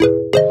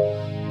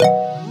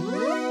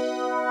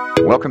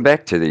welcome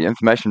back to the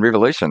Information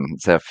Revolution.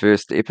 It's our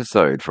first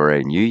episode for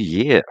a new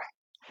year.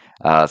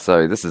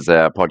 So this is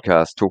our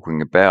podcast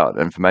talking about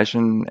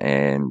information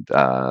and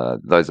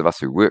those of us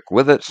who work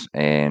with it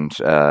and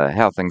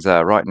how things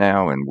are right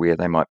now and where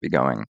they might be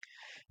going.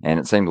 And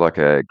it seemed like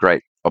a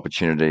great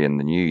opportunity in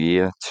the new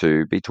year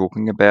to be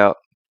talking about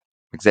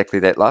exactly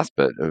that last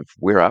bit of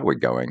where are we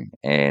going.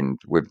 And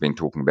we've been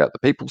talking about the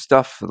people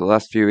stuff for the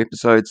last few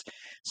episodes.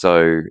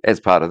 So as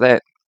part of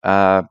that,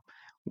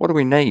 what do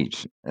we need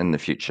in the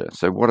future?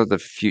 So what are the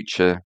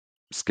future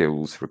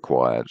skills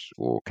required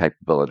or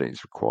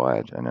capabilities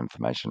required in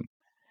information?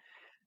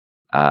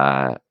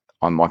 I'm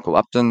Michael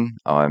Upton.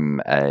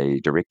 I'm a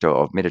director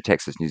of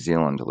Metataxis New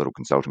Zealand, a little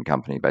consulting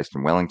company based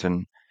in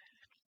Wellington.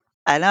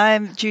 And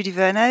I'm Judi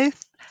Vernau.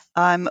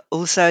 I'm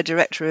also a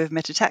director of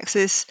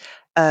Metataxis,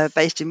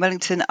 based in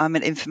Wellington. I'm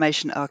an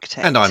information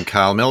architect. And I'm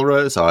Karl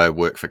Melrose. I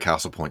work for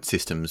Castlepoint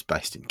Systems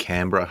based in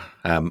Canberra.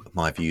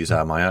 My views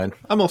are my own.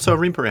 I'm also a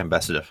Rimper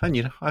ambassador,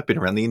 and I've been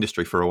around the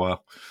industry for a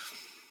while.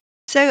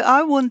 So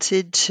I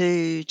wanted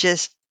to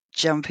just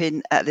jump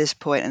in at this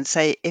point and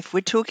say, if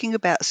we're talking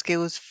about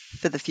skills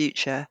for the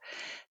future,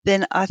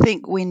 then I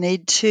think we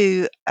need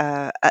to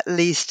at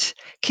least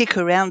kick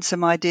around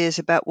some ideas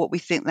about what we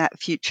think that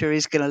future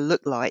is going to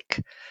look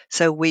like,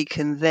 so we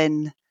can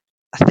then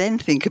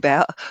think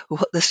about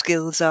what the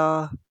skills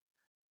are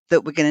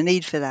that we're going to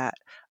need for that.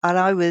 And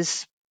I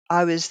was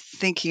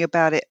thinking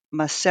about it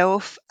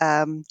myself,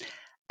 and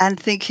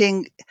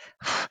thinking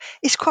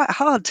it's quite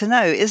hard to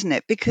know, isn't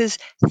it? Because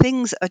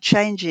things are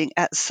changing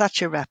at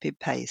such a rapid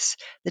pace.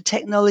 The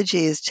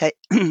technology is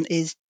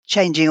is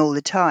changing all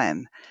the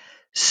time.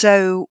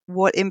 So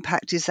what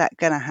impact is that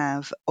going to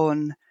have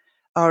on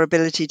our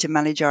ability to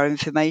manage our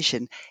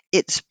information?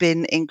 It's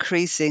been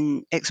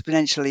increasing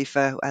exponentially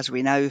for, as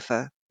we know,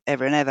 for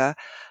ever and ever.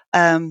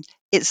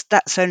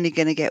 That's only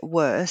going to get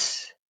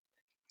worse.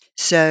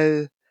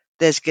 So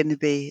there's going to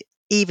be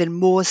even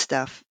more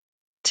stuff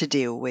to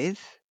deal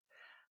with.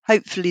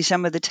 Hopefully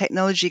some of the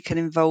technology can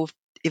evolve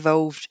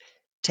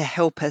to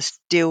help us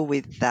deal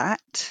with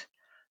that.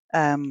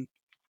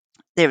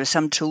 There are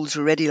some tools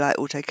already like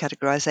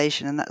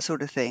auto-categorization and that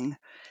sort of thing.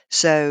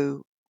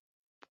 So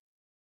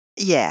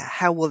yeah,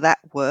 how will that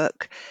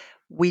work?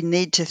 We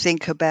need to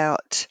think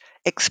about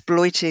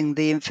exploiting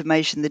the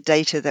information, the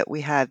data that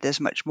we have. There's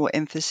much more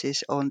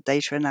emphasis on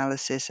data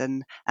analysis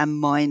and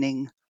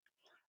mining.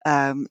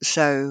 And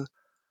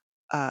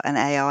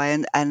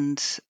AI,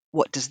 and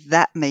what does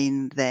that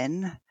mean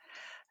then?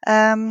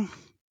 And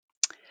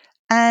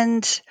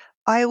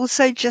I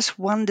also just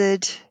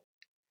wondered,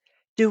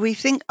 do we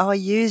think our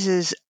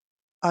users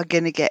are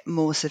going to get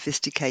more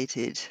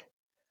sophisticated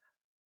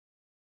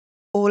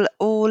or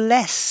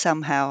less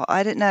somehow?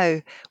 I don't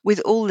know. With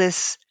all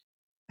this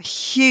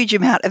huge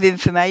amount of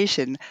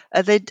information,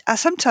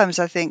 sometimes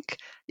I think,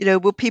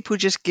 will people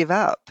just give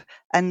up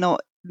and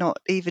not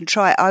even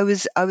try? I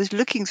was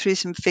looking through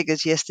some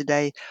figures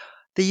yesterday,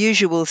 the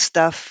usual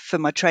stuff for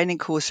my training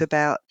course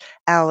about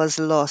hours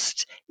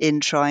lost in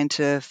trying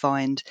to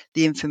find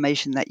the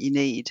information that you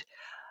need.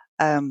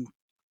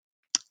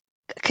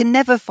 Can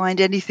never find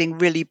anything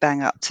really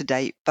bang up to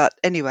date, but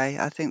anyway,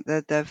 I think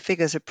the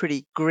figures are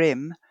pretty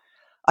grim.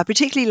 I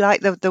particularly like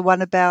the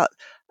one about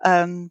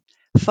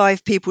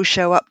 5 people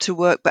show up to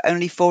work, but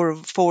only four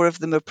of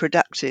them are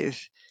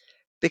productive,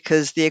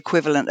 because the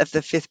equivalent of the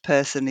 5th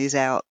person is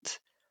out,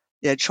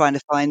 trying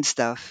to find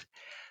stuff.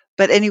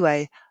 But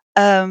anyway,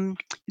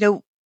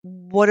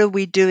 what are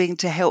we doing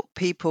to help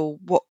people?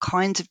 What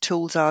kinds of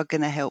tools are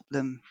going to help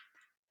them?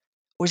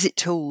 Or is it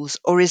tools?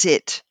 Or is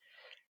it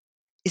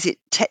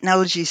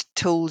technology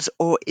tools?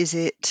 Or is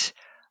it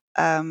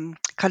kind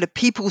of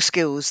people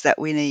skills that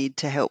we need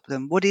to help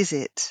them? What is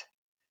it?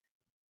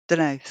 Don't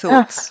know.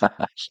 Thoughts?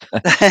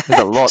 There's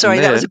a lot Sorry,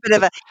 in that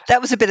there.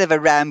 was a bit of a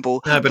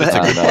ramble. No, but it's a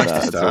good place to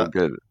It's all start.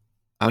 good.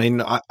 I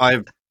mean,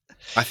 I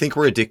think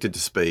we're addicted to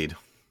speed.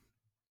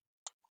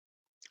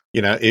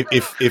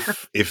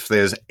 If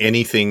there's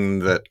anything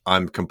that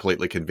I'm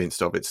completely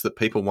convinced of, it's that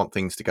people want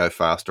things to go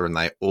faster, and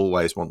they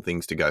always want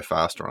things to go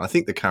faster. And I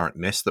think the current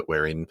mess that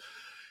we're in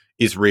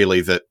is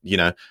really that,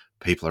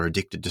 people are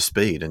addicted to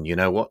speed. And you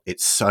know what?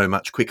 It's so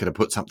much quicker to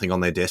put something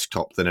on their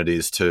desktop than it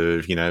is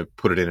to,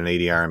 put it in an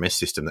EDRMS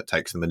system that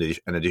takes them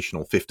an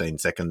additional 15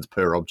 seconds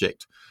per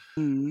object.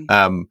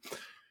 Mm.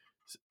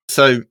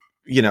 So,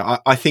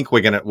 I think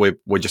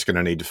we're just going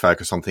to need to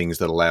focus on things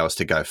that allow us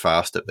to go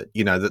faster. But,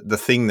 the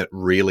thing that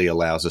really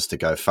allows us to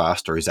go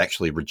faster is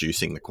actually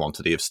reducing the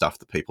quantity of stuff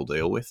that people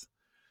deal with.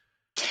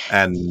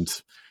 And,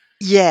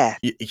 Yeah.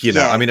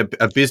 I mean,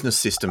 a business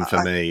system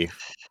for me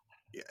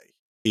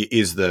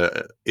is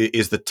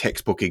the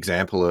textbook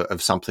example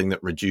of something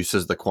that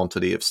reduces the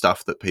quantity of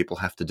stuff that people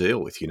have to deal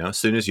with. As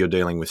soon as you're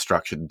dealing with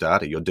structured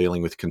data, you're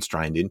dealing with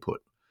constrained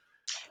input.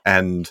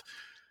 And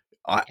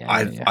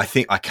I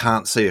think I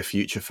can't see a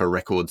future for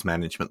records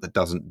management that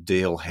doesn't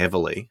deal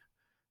heavily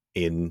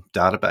in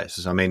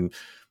databases. I mean,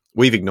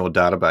 we've ignored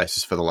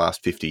databases for the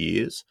last 50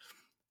 years,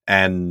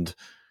 and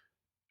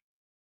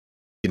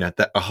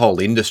that a whole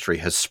industry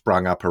has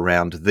sprung up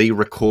around the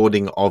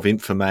recording of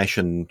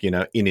information,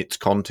 in its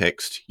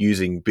context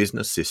using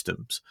business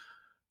systems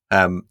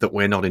that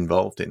we're not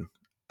involved in.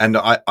 And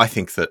I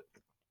think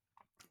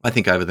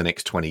over the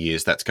next 20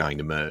 years that's going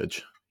to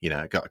merge,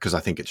 because I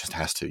think it just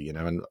has to,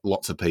 and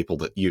lots of people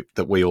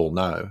that we all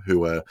know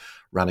who are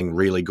running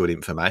really good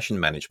information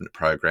management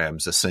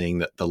programs are seeing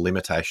that the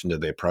limitation to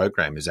their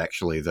program is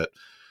actually that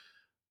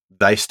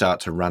they start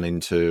to run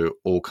into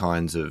all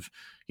kinds of,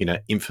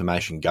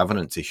 information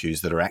governance issues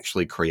that are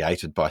actually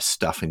created by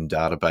stuff in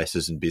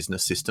databases and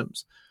business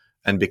systems.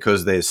 And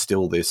because there's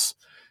still this,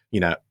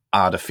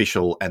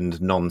 artificial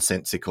and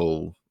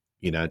nonsensical,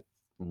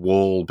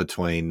 wall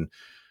between,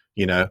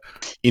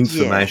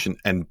 information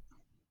and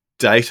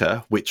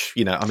data, which,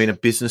 a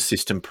business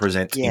system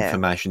presents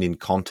information in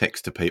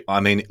context to people.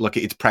 Look,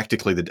 it's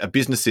practically a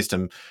business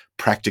system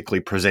practically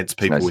presents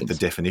people with the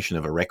definition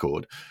of a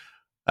record.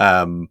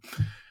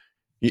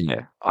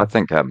 Yeah, I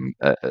think.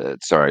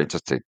 Sorry,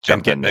 just to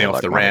jump in there, off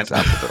the one rant.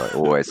 example that I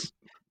always.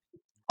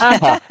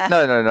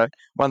 No.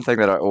 One thing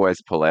that I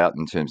always pull out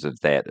in terms of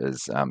that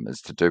is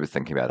to do with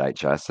thinking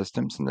about HR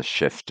systems and the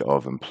shift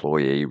of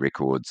employee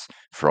records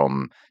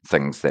from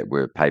things that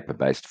were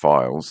paper-based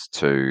files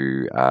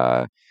to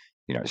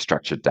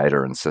structured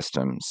data and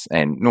systems,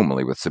 and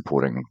normally with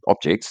supporting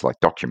objects like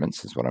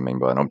documents is what I mean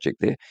by an object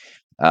there.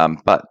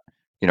 But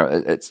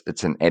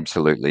it's an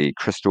absolutely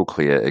crystal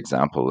clear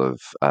example of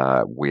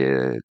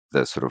where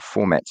the sort of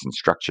formats and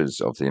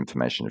structures of the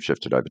information have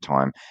shifted over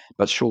time,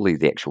 but surely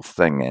the actual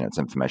thing and its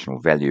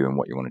informational value and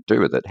what you want to do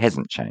with it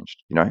hasn't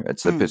changed.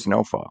 It's a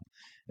personnel file.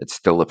 It's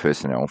still a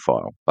personnel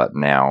file, but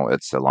now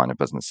it's a line of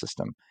business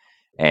system.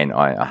 And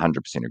I 100%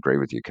 agree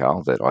with you,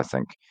 Carl, that I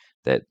think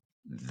that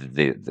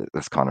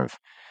this kind of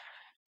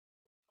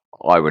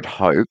I would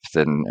hope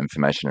that in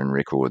information and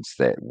records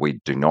that we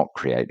do not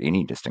create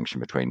any distinction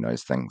between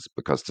those things,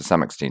 because to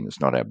some extent it's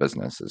not our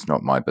business. It's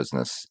not my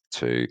business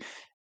to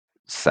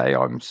say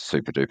I'm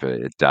super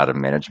duper data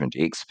management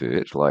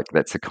expert. Like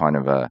that's a kind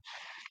of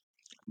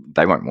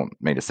they won't want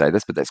me to say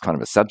this, but that's kind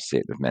of a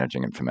subset of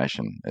managing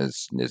information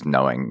is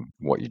knowing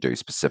what you do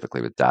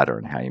specifically with data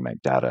and how you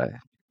make data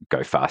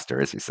go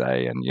faster, as you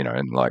say, and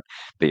and like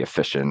be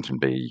efficient and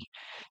be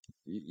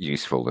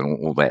useful and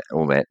all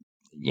that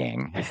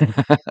yang.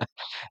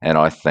 And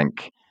I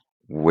think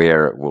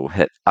where it will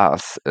hit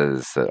us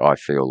is that I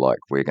feel like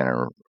we're going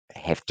to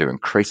have to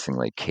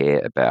increasingly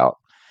care about,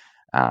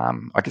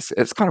 I guess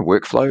it's kind of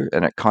workflow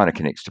and it kind of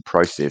connects to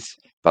process,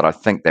 but I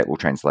think that will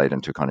translate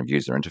into kind of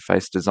user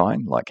interface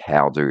design. Like,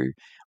 how do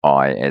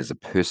I, as a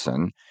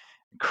person,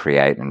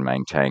 create and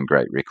maintain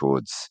great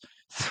records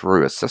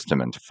through a system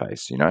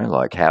interface?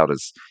 Like how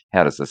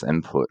does this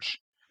input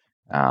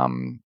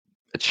um,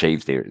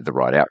 achieve the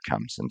right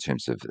outcomes in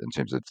terms of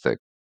the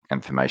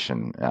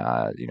information?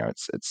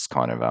 It's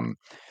kind of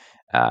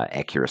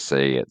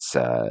accuracy, it's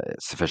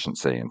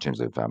sufficiency in terms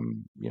of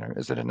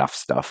is it enough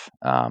stuff,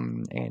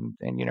 and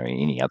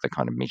any other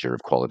kind of measure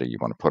of quality you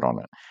want to put on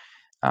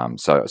it.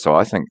 So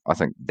I think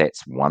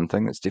that's one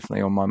thing that's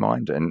definitely on my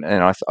mind, and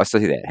I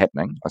see that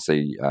happening. I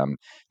see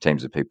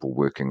teams of people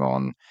working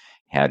on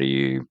how do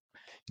you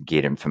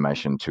get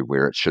information to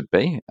where it should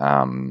be,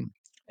 and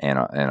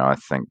I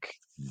think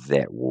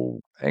that will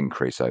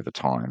increase over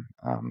time,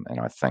 and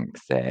I think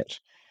that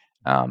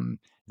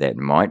that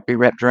might be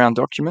wrapped around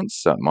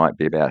documents. So it might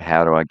be about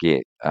how do I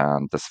get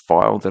this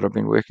file that I've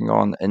been working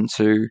on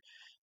into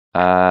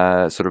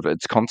sort of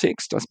its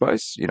context, I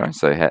suppose.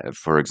 So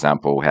for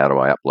example, how do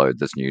I upload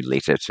this new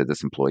letter to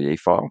this employee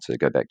file, to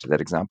go back to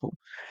that example?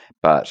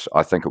 But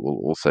I think it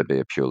will also be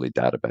a purely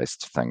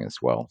data-based thing as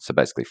well. So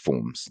basically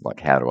forms, like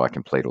how do I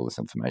complete all this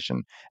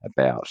information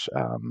about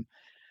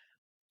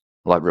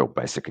like real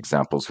basic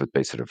examples would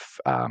be sort of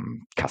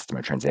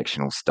customer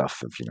transactional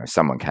stuff of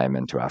someone came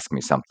in to ask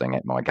me something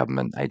at my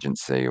government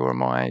agency or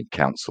my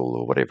council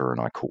or whatever,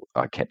 and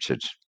I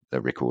captured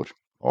the record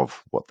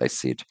of what they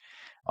said.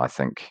 I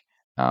think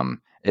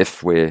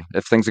if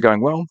things are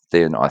going well,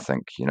 then I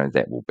think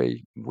that will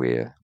be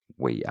where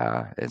we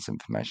are as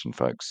information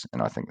folks,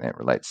 and I think that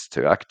relates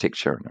to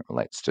architecture and it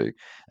relates to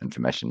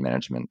information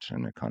management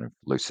in a kind of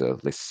looser,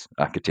 less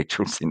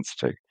architectural sense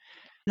too.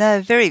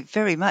 No, very,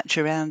 very much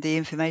around the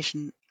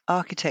information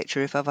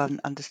architecture, if I've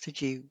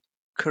understood you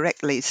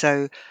correctly.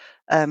 So,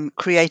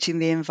 creating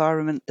the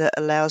environment that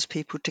allows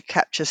people to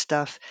capture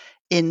stuff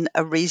in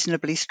a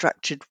reasonably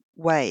structured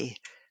way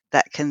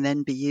that can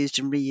then be used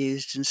and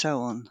reused and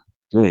so on.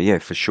 Yeah,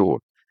 for sure.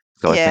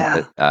 So I think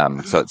Yeah.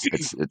 that so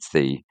it's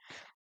the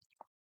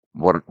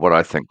what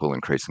I think will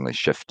increasingly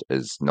shift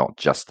is not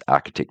just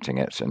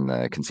architecting it in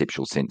the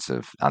conceptual sense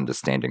of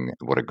understanding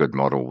what a good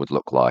model would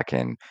look like,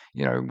 and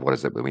what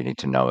is it that we need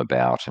to know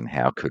about, and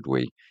how could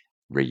we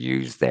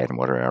reuse that, and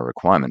what are our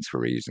requirements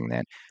for reusing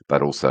that,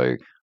 but also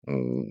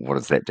what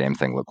does that damn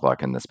thing look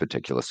like in this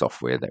particular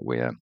software that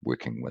we're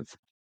working with.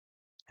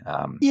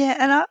 Yeah,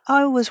 and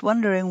I was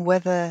wondering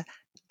whether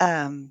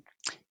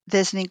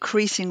there's an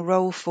increasing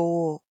role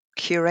for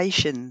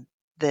curation,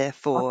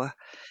 therefore.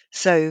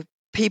 So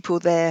people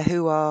there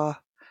who are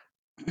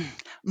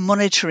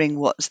monitoring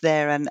what's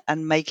there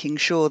and making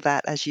sure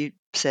that, as you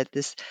said,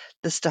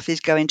 the stuff is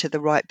going to the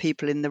right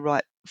people in the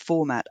right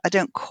format. I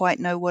don't quite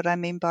know what I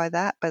mean by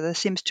that, but there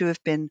seems to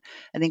have been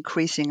an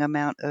increasing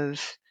amount of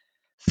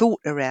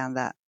thought around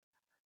that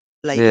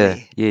Yeah,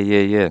 lately.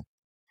 yeah.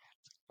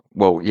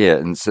 Well, yeah,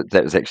 and so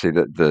that was actually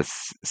the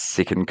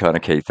second kind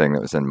of key thing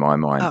that was in my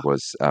mind Oh,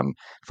 was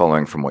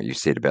following from what you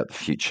said about the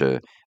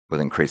future with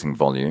increasing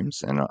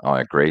volumes, and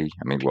I agree.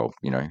 I mean, well,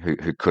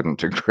 who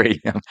couldn't agree,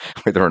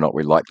 whether or not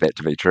we like that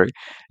to be true?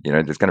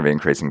 There's going to be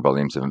increasing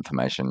volumes of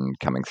information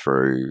coming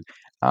through.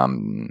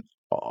 Um,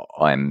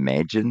 I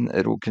imagine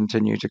it'll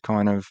continue to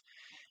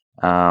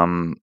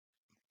um,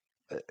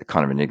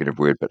 kind of a negative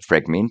word, but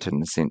fragment in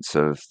the sense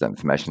of the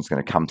information is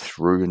going to come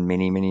through in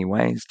many, many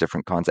ways,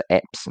 different kinds of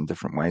apps and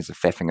different ways of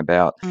faffing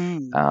about.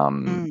 mm,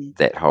 mm,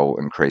 That whole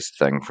increased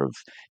thing for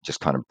just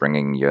kind of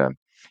bringing your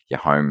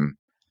home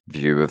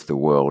view of the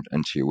world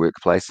into your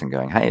workplace and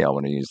going, hey, I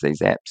want to use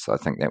these apps. I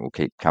think that will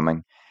keep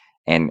coming.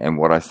 And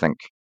what I think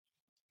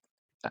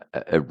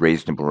a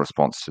reasonable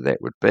response to that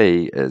would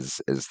be is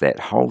that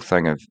whole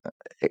thing of,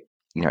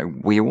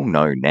 we all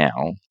know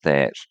now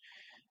that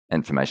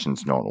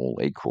information's not all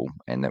equal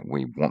and that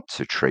we want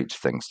to treat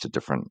things to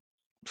different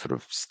sort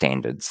of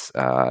standards.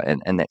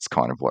 And that's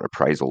kind of what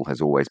appraisal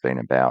has always been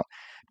about.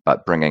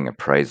 But bringing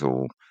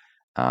appraisal,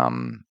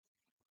 um,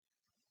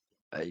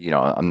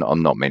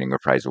 I'm not meaning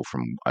appraisal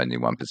from only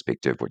one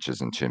perspective, which is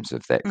in terms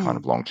of that kind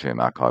of mm. long-term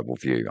archival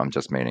view. I'm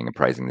just meaning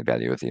appraising the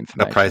value of the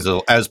information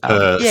Appraisal as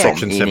per Yeah. from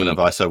Section 7 any. of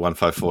ISO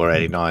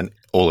 15489,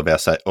 all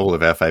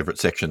of our favourite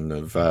section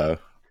of ISO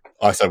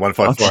Yeah,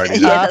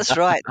 15489. that's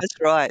right.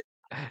 That's right.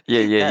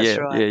 That's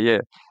right. Yeah.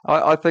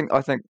 I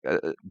think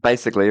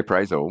basically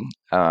appraisal,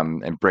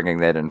 and bringing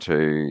that into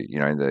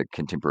the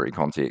contemporary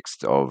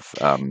context of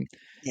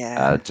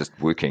Yeah. just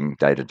working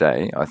day to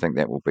day. I think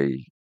that will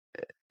be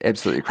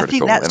absolutely I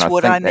think critical, and that's I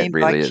what I think that mean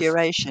by really is.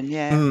 curation.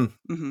 Yeah. Mm.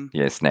 Hmm.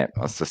 Yeah, snap.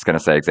 I was just going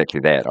to say exactly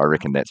that. I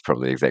reckon that's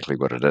probably exactly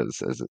what it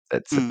is. Is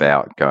it's Mm,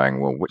 about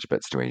going, well, which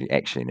bits do we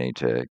actually need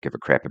to give a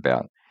crap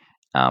about,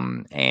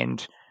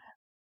 and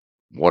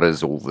what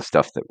is all the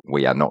stuff that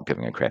we are not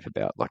giving a crap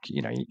about? Like,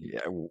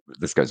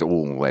 this goes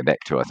all the way back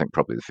to, I think,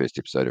 probably the first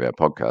episode of our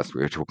podcast.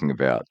 We were talking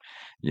about,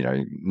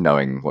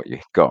 knowing what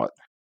you've got.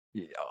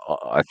 Yeah,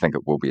 I think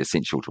it will be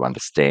essential to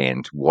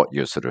understand what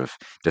you're sort of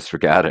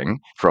disregarding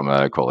from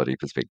a quality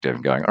perspective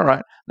and going, all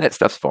right, that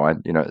stuff's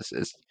fine.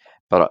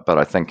 But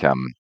I think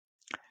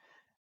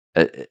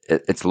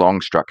it's long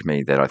struck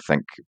me that I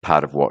think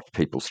part of what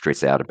people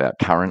stress out about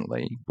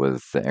currently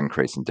with the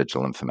increase in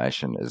digital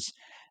information is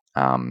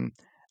um,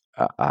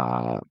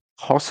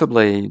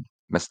 possibly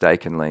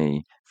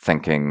mistakenly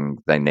thinking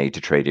they need to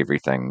treat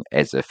everything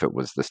as if it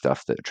was the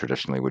stuff that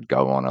traditionally would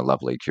go on a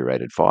lovely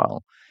curated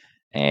file,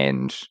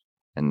 and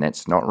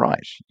that's not right.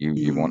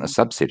 You want a mm,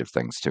 subset of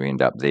things to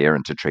end up there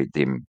and to treat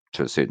them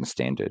to a certain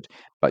standard,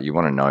 but you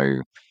want to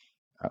know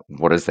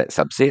what is that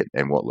subset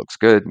and what looks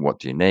good, what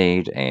do you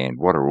need, and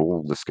what are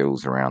all the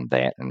skills around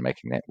that and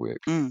making that work.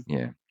 mm,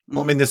 Yeah,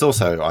 Well, I mean, mm. there's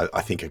also,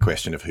 I think, a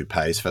question of who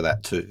pays for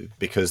that too,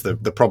 because the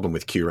problem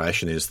with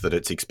curation is that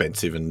it's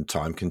expensive and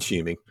time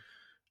consuming.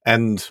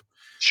 And,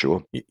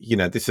 sure.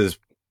 this is,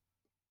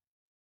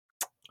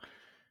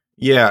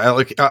 yeah,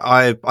 look,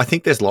 I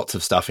think there's lots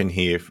of stuff in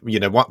here.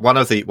 One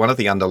of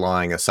the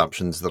underlying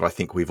assumptions that I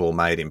think we've all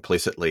made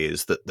implicitly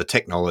is that the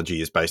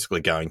technology is basically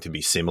going to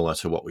be similar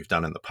to what we've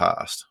done in the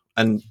past.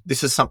 And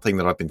this is something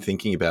that I've been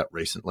thinking about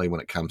recently when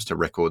it comes to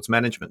records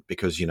management,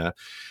 because, you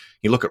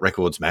look at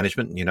records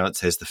management and, it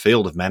says the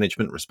field of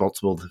management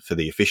responsible for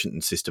the efficient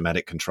and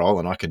systematic control.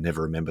 And I can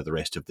never remember the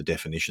rest of the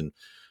definition.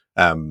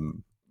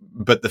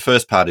 But the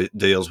first part, it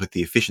deals with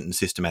the efficient and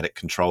systematic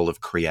control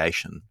of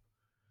creation.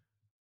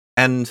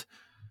 And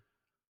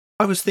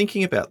I was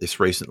thinking about this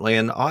recently,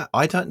 and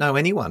I don't know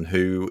anyone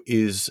who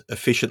is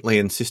efficiently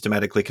and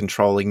systematically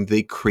controlling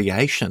the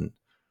creation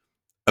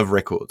of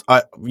records.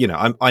 I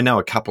know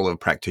a couple of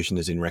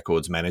practitioners in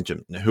records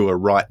management who are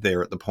right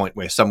there at the point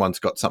where someone's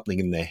got something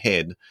in their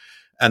head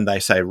and they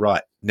say,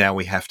 right, now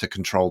we have to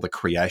control the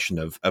creation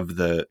of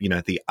the,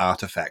 the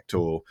artifact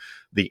or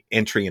the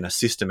entry in a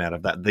system out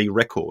of that, the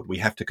record. We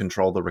have to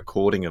control the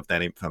recording of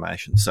that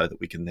information so that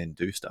we can then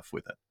do stuff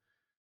with it.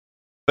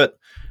 But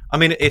I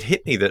mean, it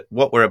hit me that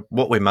what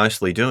we're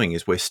mostly doing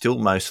is we're still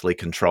mostly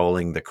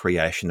controlling the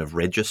creation of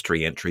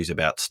registry entries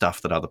about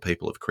stuff that other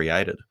people have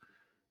created.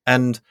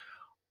 And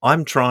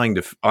I'm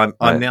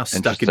Right. now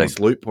stuck in Interesting. this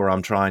loop where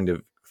I'm trying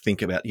to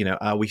think about,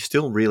 are we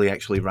still really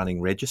actually running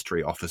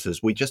registry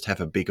offices? We just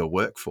have a bigger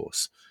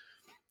workforce.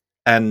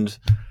 And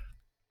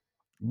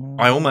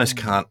I almost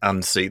can't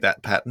unsee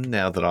that pattern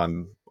now that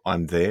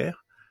I'm there.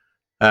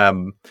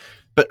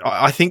 But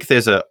I think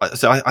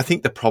I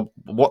think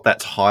what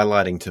that's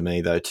highlighting to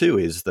me though too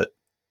is that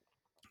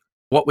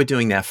what we're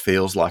doing now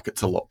feels like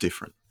it's a lot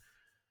different.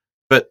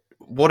 But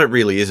what it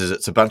really is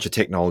it's a bunch of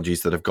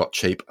technologies that have got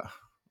cheaper.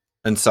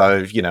 And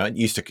so, it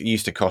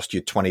used to cost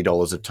you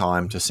 $20 of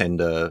time to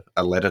send a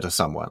letter to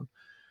someone.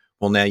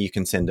 Well, now you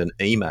can send an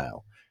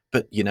email.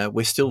 But,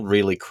 we're still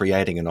really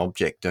creating an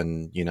object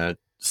and,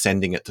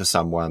 sending it to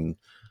someone.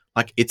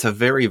 Like, it's a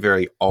very,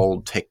 very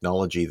old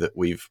technology that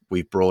we've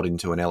brought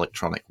into an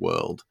electronic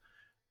world.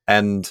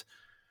 And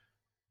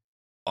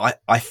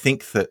I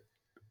think that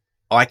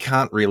I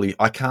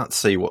can't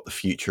see what the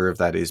future of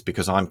that is,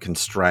 because I'm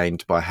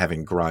constrained by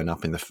having grown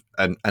up in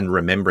and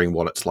remembering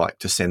what it's like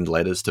to send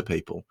letters to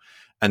people.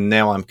 And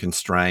now I'm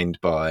constrained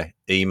by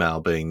email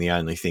being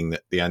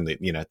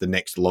the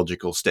next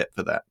logical step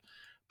for that.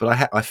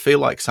 But I feel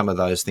like some of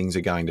those things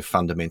are going to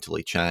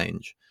fundamentally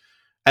change.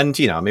 And,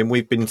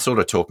 we've been sort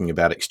of talking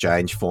about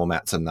exchange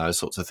formats and those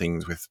sorts of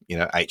things with,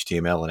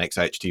 HTML and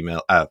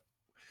XHTML,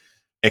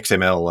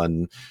 XML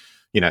and,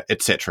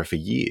 et cetera for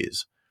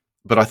years.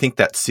 But I think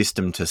that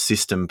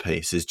system-to-system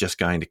piece is just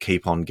going to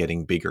keep on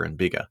getting bigger and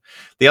bigger.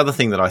 The other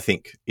thing that I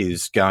think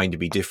is going to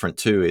be different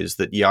too is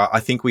that, I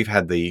think we've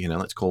had the,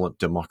 let's call it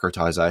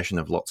democratization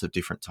of lots of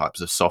different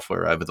types of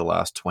software over the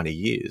last 20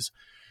 years.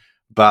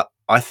 But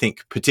I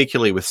think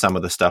particularly with some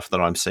of the stuff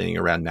that I'm seeing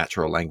around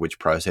natural language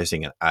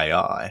processing and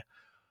AI,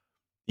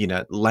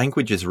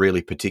 language is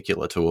really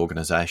particular to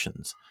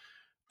organizations.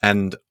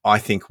 And I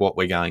think what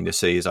we're going to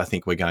see is a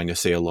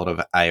lot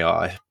of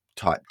AI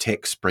type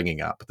tech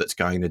springing up that's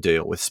going to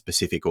deal with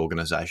specific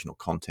organizational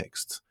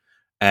contexts.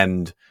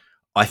 And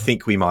I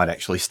think we might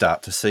actually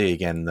start to see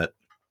again that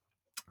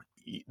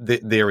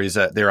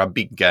there are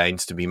big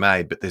gains to be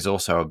made, but there's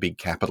also a big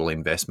capital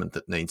investment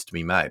that needs to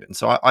be made. And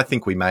so I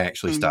think we may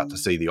actually start to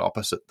see the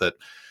opposite, that,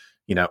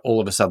 all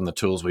of a sudden the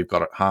tools we've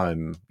got at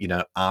home,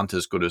 aren't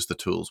as good as the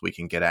tools we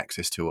can get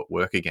access to at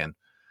work again.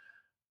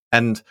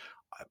 And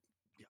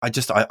I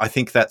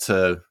think that's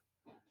an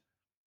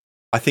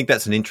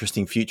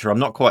interesting future. I'm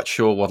not quite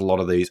sure what a lot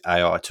of these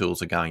AI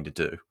tools are going to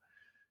do.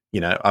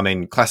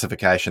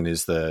 Classification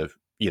is the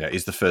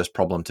first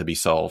problem to be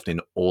solved in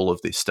all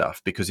of this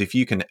stuff, because if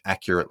you can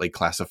accurately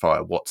classify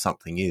what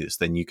something is,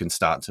 then you can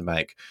start to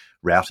make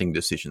routing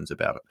decisions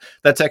about it.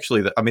 That's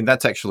actually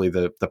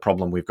the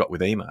problem we've got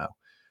with email.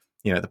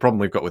 The problem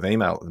we've got with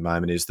email at the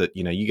moment is that,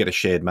 you get a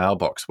shared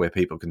mailbox where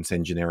people can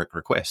send generic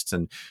requests,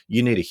 and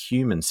you need a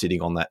human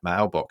sitting on that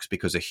mailbox,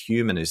 because a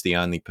human is the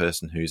only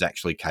person who's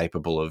actually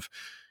capable of,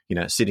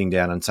 sitting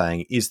down and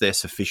saying, is there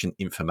sufficient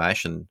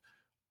information,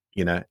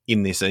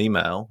 in this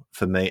email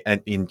for me?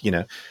 And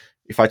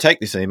if I take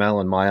this email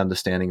and my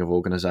understanding of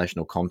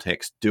organizational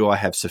context, do I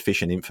have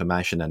sufficient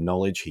information and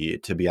knowledge here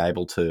to be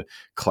able to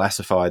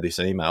classify this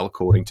email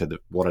according to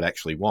what it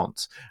actually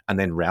wants and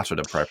then route it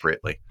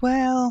appropriately?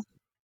 Well,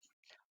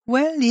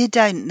 you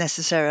don't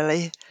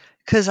necessarily,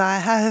 because I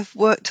have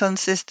worked on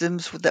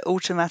systems that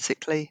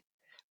automatically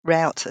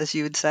route, as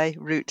you would say,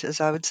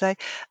 as I would say,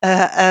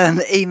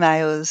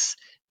 emails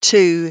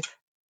to,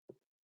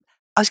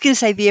 I was going to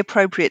say, the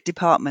appropriate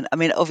department.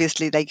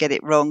 Obviously they get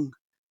it wrong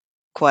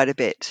quite a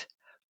bit.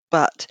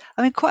 But,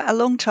 quite a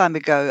long time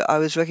ago, I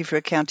was working for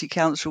a county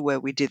council where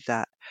we did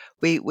that.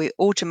 We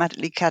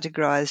automatically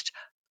categorised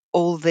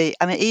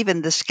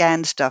even the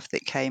scanned stuff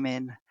that came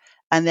in,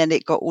 and then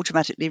it got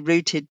automatically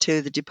routed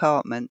to the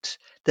department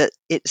that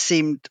it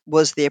seemed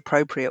was the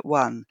appropriate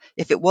one.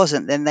 If it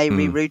wasn't, then they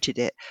rerouted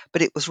it.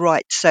 But it was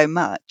right so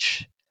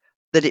much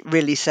that it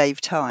really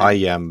saved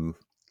time.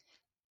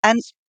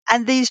 And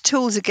these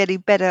tools are getting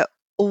better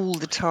all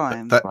the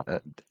time.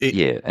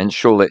 And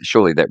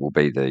surely that will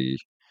be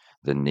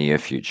the near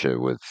future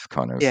with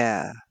kind of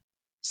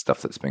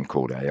stuff that's been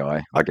called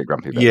AI. I get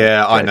grumpy about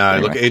that. I know.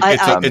 Anyway.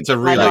 Look, it's a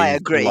really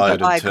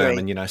loaded term,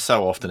 and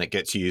so often it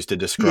gets used to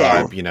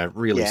describe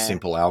really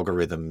simple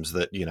algorithms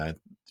that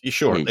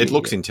it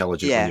looks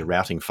intelligent when you're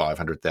routing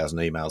 500,000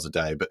 emails a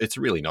day, but it's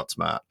really not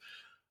smart.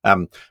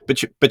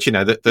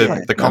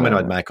 The comment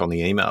I'd make on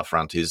the email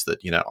front is that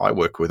I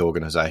work with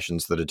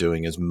organisations that are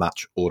doing as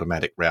much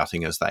automatic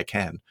routing as they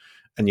can.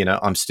 And,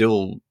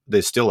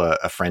 there's still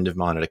a friend of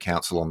mine at a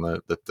council on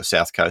the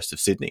south coast of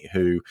Sydney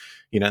who,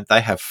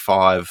 they have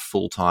 5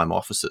 full-time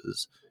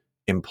officers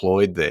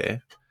employed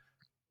there,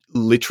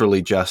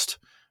 literally just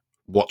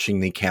watching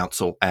the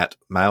council at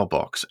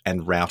mailbox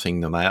and routing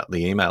the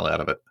email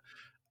out of it.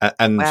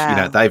 And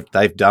wow.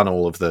 They've done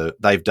all of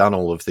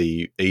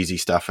the easy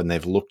stuff, and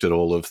they've looked at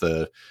all of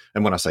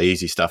and when I say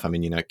easy stuff, I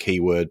mean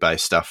keyword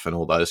based stuff and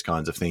all those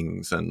kinds of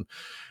things. And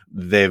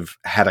they've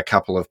had a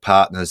couple of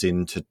partners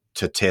in to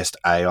test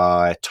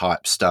AI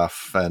type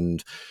stuff,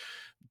 and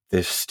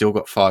they've still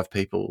got 5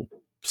 people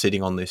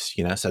sitting on this,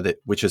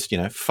 which is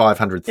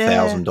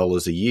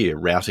 $500,000 a year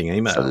routing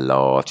email. It's a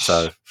lot.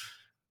 So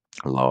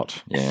a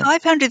lot, yeah.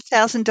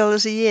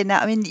 $500,000 a year.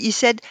 Now,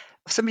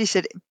 somebody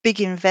said big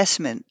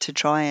investment to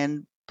try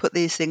and put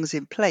these things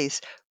in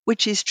place,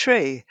 which is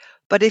true.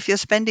 But if you're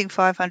spending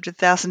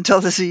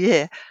 $500,000 a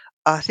year,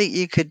 I think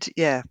you could,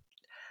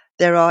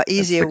 there are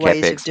easier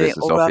ways of doing it,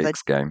 or rather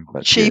game,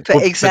 but cheaper.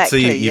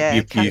 Exactly.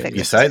 But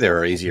you say there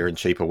are easier and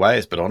cheaper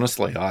ways, but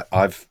honestly,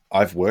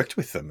 I've worked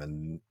with them,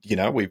 and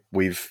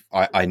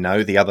I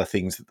know the other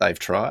things that they've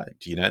tried.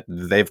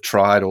 They've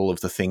tried all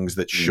of the things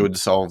that should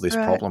solve this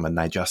problem, and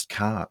they just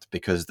can't,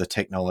 because the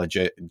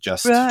technology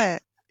just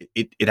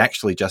it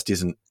actually just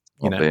isn't.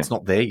 It's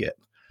not there yet.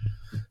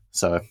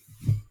 So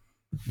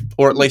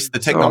or at least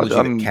the So technology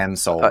that can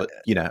solve it,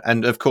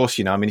 and of course,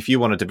 if you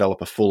want to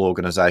develop a full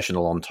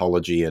organizational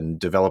ontology and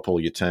develop all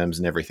your terms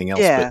and everything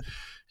else, but,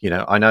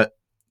 I know,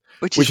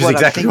 which which is is what I'm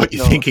exactly what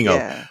you're thinking of.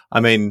 Yeah. I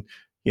mean,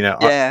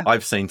 Yeah.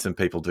 I've seen some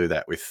people do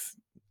that with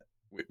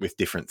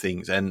different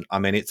things. And I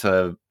mean, it's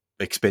a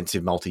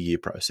expensive multi-year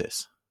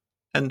process,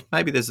 and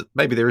maybe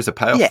there is a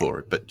payoff for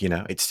it, but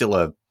it's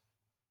still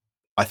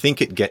I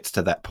think it gets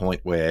to that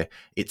point where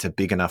it's a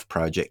big enough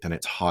project and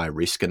it's high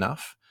risk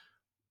enough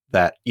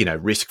that,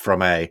 risk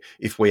from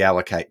if we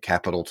allocate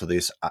capital to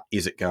this,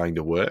 is it going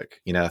to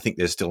work? I think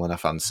there's still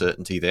enough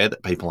uncertainty there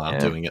that people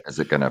aren't doing it. Is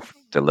it going to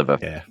deliver?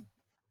 Yeah.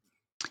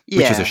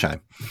 Which is a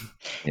shame.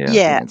 Yeah, I think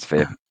that's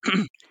fair.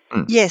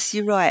 Yes,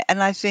 you're right.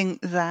 And I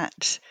think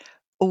that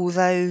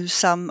although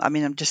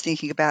I'm just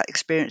thinking about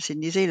experience in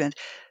New Zealand,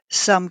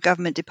 some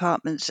government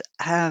departments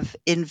have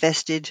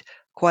invested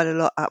quite a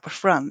lot up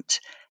front.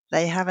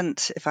 They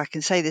haven't, if I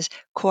can say this,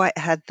 quite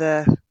had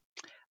I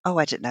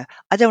don't know.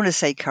 I don't want to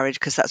say courage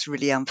because that's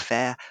really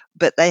unfair,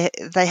 but they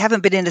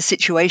haven't been in a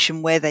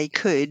situation where they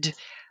could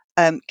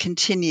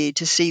continue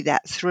to see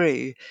that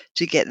through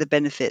to get the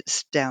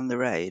benefits down the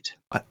road.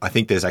 I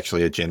think there's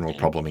actually a general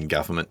problem in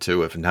government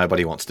too of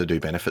nobody wants to do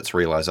benefits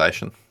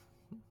realisation.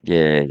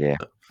 Yeah.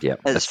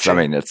 That's true. I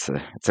mean, it's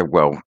a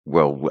well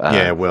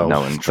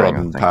known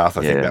trodden path.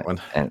 I think that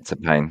one, and it's a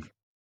pain.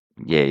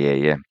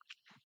 Yeah.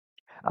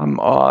 I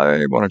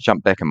want to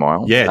jump back a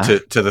mile. Yeah,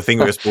 to the thing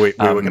we were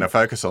going to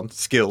focus on,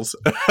 skills.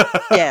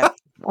 Yeah.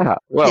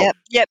 Well.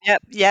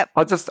 Yep.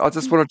 I just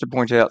wanted to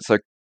point out. So,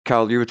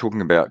 Karl, you were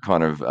talking about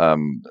kind of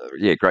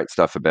great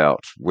stuff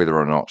about whether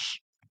or not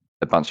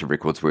a bunch of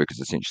records workers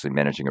essentially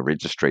managing a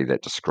registry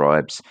that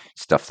describes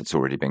stuff that's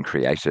already been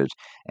created.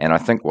 And I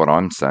think what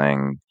I'm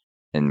saying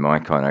in my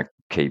kind of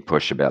key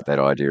push about that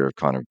idea of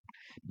kind of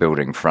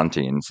building front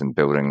ends and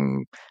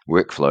building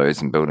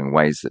workflows and building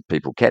ways that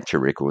people capture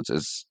records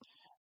is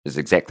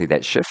exactly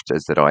that shift,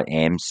 is that I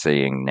am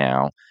seeing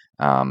now,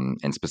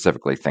 and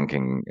specifically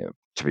thinking,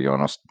 to be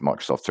honest,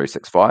 Microsoft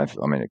 365.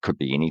 I mean, it could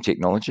be any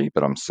technology,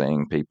 but I'm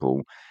seeing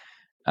people,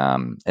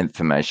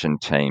 information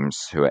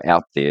teams who are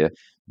out there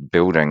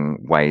building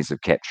ways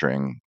of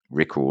capturing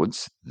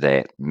records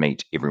that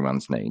meet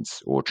everyone's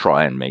needs or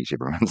try and meet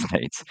everyone's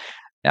needs.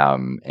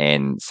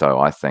 And so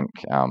I think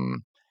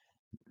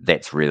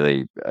that's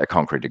really a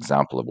concrete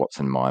example of what's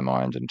in my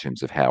mind in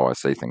terms of how I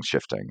see things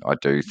shifting. I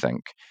do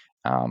think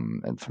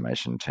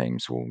information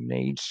teams will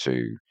need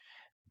to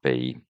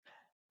be,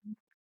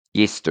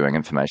 yes, doing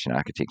information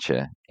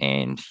architecture,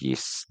 and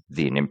yes,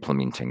 then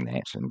implementing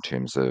that in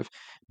terms of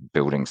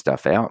building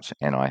stuff out.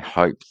 And I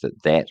hope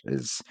that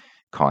is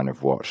kind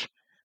of what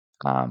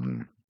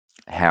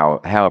how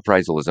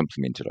appraisal is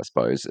implemented, I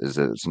suppose, is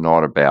that it's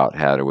not about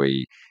how do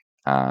we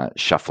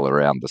shuffle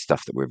around the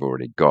stuff that we've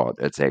already got.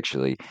 It's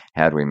actually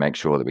how do we make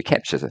sure that we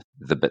capture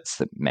the bits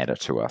that matter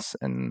to us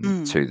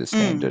and to the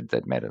standard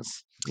that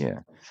matters. Yeah.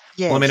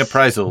 Yes. Well, I mean,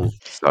 appraisal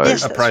right.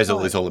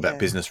 is all about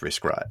business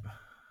risk, right?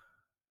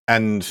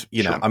 And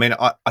Sure. I mean,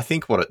 I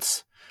think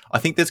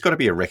there's got to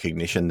be a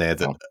recognition there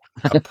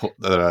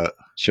that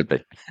should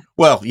be.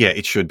 Well, yeah,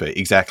 it should be,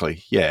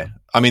 exactly. Yeah,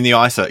 I mean, the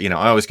ISO.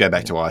 I always go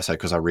back to ISO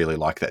because I really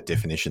like that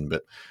definition,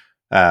 but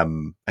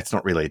it's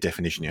not really a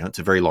definition. It's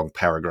a very long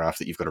paragraph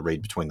that you've got to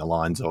read between the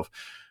lines of.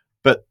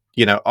 But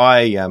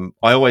I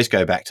always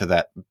go back to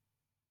that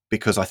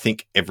because I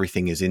think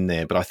everything is in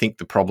there. But I think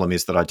the problem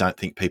is that I don't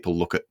think people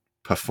look at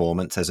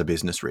performance as a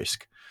business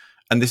risk.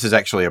 And this is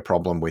actually a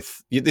problem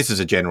this is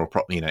a general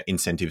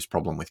incentives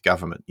problem with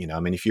government. I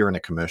mean, if you're in a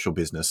commercial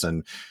business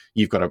and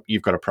you've got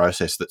a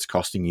process that's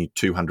costing you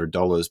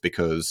 $200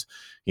 because,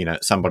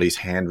 somebody's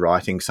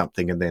handwriting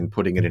something and then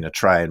putting it in a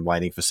tray and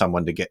waiting for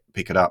someone to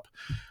pick it up,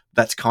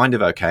 that's kind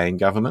of okay in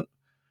government.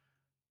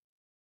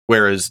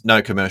 Whereas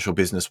no commercial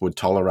business would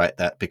tolerate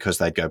that because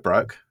they'd go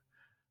broke.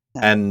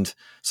 And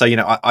so,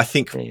 I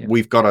think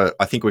we've got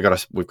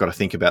to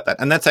think about that.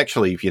 And that's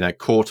actually,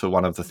 core to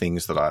one of the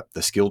things the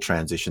skill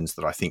transitions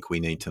that I think we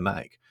need to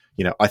make.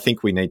 I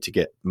think we need to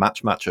get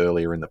much, much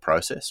earlier in the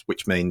process,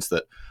 which means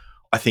that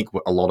I think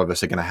a lot of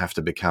us are going to have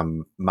to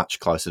become much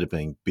closer to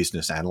being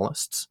business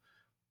analysts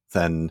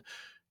than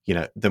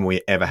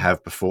we ever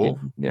have before.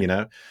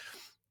 Yeah.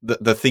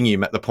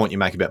 The point you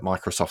make about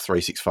Microsoft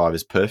 365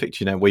 is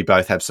perfect.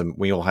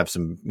 We all have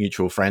some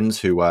mutual friends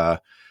who are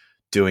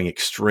doing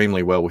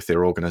extremely well with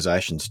their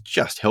organizations,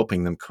 just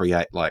helping them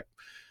create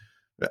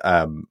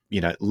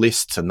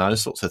lists and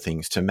those sorts of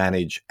things to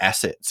manage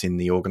assets in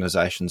the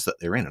organizations that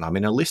they're in. And I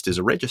mean, a list is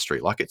a registry.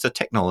 Like, it's a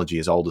technology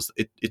as old as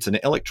it's an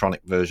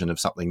electronic version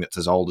of something that's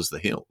as old as the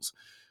hills.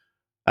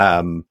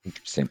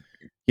 Interesting.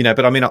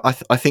 But I mean, I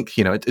think,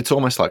 it's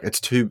almost like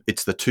it's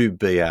the two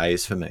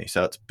BAs for me.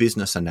 So it's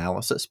business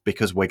analysis,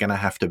 because we're going to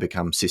have to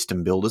become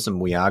system builders and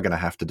we are going to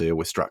have to deal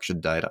with structured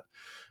data.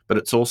 But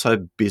it's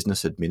also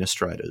business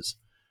administrators.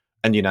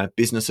 And,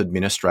 business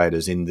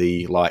administrators in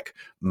the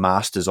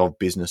masters of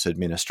business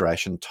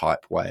administration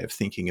type way of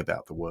thinking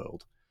about the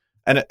world.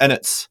 And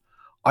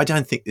I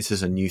don't think this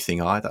is a new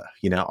thing either.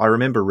 I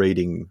remember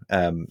reading,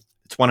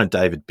 it's one of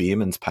David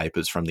Bierman's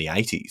papers from the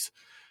 80s.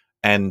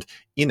 And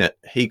in it,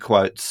 he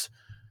quotes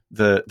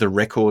the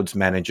records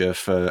manager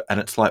for, and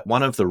it's like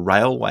one of the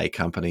railway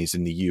companies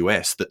in the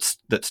US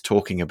that's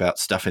talking about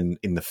stuff in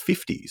the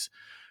 50s.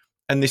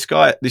 And this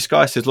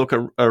guy says, look,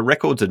 a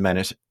records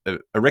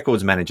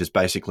manager is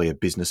basically a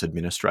business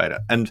administrator.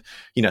 And,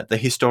 the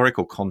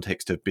historical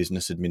context of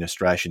business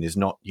administration is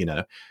not,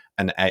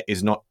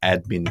 is not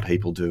admin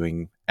people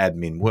doing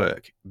admin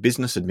work.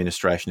 Business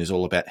administration is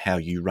all about how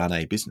you run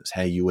a business,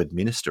 how you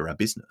administer a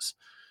business.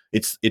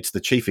 It's the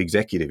chief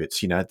executive.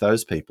 It's,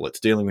 those people. It's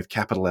dealing with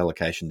capital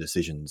allocation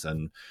decisions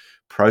and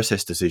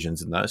process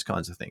decisions and those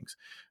kinds of things.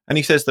 And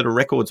he says that a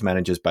records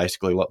manager is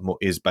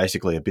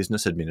basically a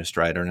business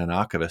administrator, and an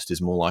archivist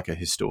is more like a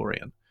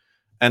historian.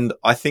 And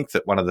I think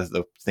that one of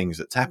the things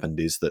that's happened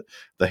is that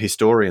the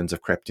historians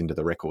have crept into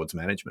the records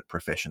management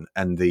profession,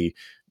 and the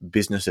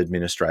business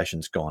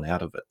administration's gone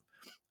out of it.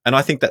 And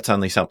I think that's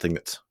only something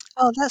that's...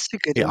 Oh, that's a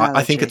good analogy.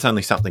 I think it's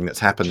only something that's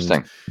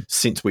happened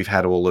since we've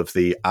had all of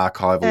the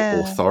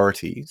archival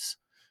authorities.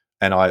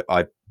 And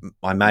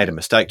I made a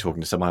mistake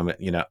talking to someone,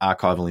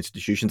 archival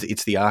institutions.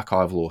 It's the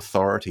archival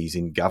authorities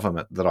in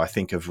government that I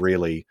think have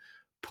really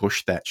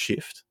pushed that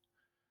shift.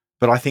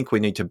 But I think we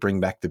need to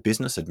bring back the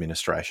business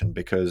administration,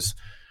 because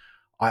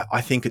I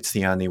think it's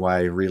the only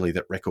way really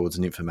that records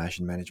and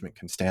information management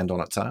can stand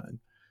on its own.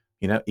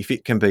 If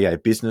it can be a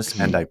business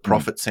and a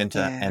profit center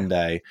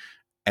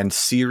and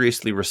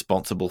seriously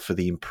responsible for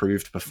the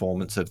improved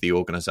performance of the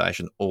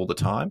organisation all the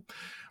time,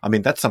 I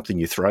mean, that's something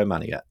you throw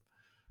money at,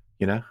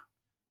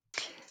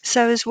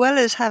 So as well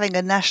as having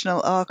a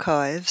national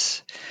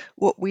archives,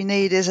 what we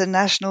need is a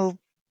national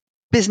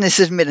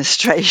business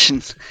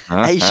administration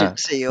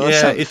agency or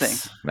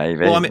something.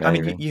 Maybe. Well, I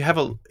mean,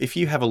 if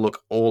you have a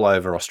look all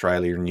over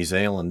Australia and New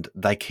Zealand,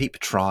 they keep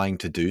trying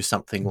to do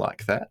something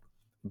like that.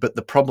 But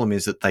the problem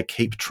is that they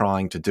keep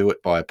trying to do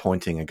it by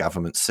appointing a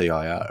government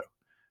CIO.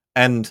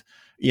 And,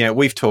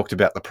 we've talked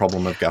about the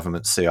problem of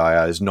government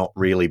CIOs not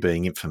really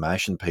being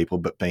information people,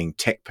 but being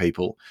tech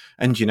people.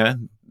 And,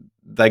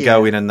 they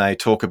go in and they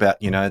talk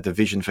about, the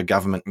vision for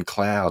government and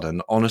cloud.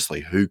 And honestly,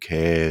 who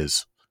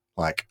cares?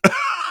 Like,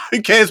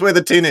 who cares where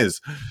the tin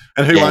is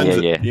and who owns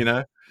it,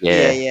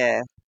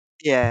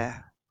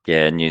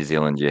 Yeah, in New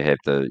Zealand, you have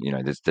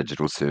this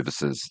digital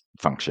services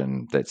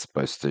function that's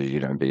supposed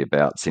to, be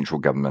about central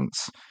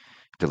government's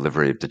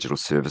delivery of digital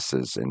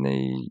services, and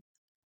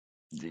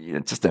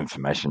just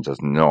information does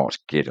not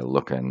get a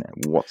look in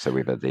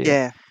whatsoever there.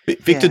 Yeah.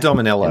 Victor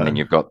Dominello. And then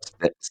you've got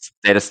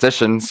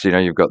statisticians,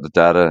 you've got the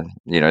data,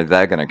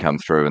 they're going to come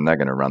through and they're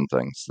going to run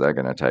things. They're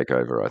going to take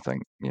over, I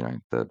think,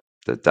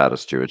 the data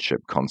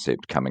stewardship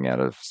concept coming out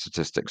of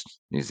Statistics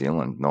New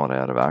Zealand, not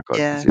out of Archives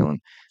New Zealand.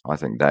 I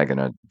think they're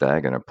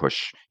gonna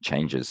push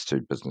changes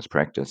to business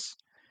practice.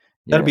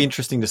 That'll be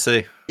interesting to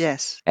see.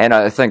 Yes. And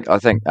I think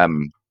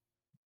I'm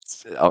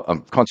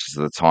conscious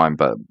of the time,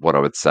 but what I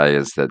would say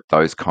is that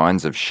those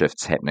kinds of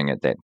shifts happening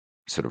at that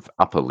sort of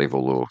upper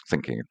level, or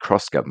thinking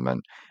across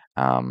government,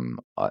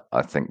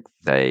 I think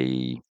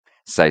they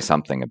say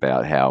something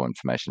about how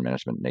information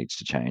management needs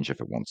to change if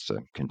it wants to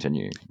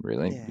continue,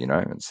 really.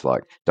 It's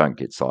like, don't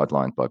get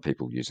sidelined by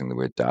people using the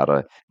word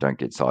data, don't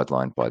get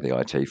sidelined by the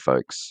IT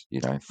folks,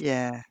 But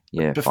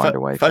find a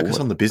way focus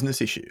forward on the business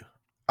issue.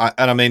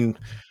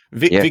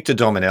 Victor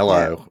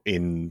Dominello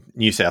in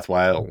New South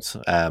Wales,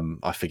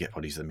 I forget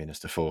what he's the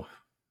minister for,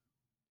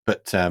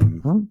 but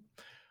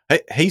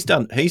he's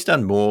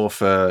done more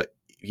for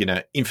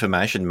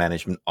information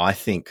management, I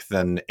think,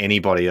 than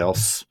anybody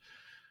else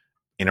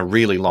in a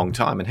really long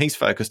time. And he's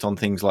focused on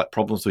things like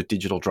problems with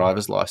digital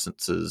driver's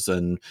licenses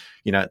and,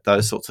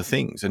 those sorts of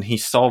things. And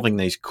he's solving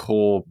these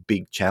core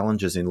big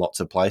challenges in lots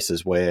of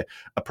places where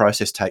a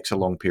process takes a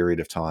long period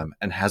of time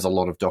and has a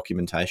lot of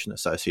documentation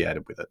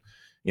associated with it.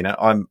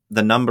 I'm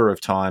the number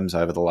of times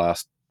over the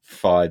last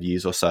 5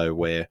 years or so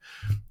where,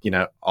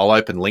 I'll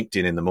open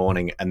LinkedIn in the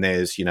morning and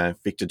there's,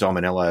 Victor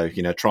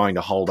Dominello, trying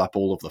to hold up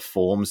all of the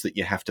forms that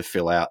you have to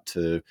fill out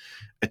to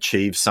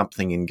achieve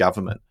something in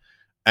government.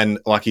 And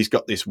like, he's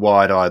got this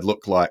wide-eyed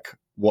look like,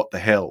 what the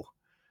hell?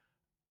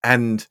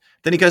 And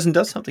then he goes and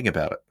does something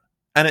about it.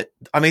 And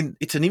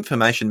it's an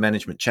information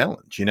management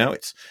challenge.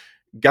 It's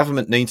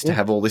government needs to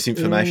have all this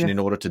information in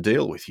order to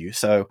deal with you.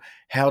 So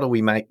how do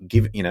we make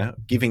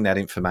giving that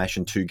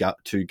information to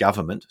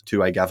government,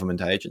 to a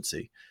government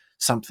agency,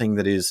 something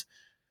that is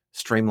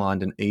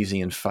streamlined and easy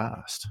and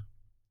fast?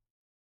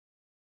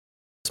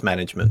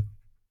 Management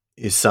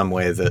is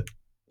somewhere that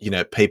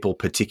people,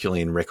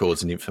 particularly in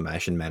records and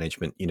information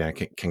management,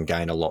 can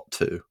gain a lot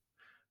too.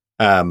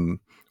 One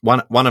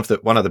of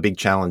the big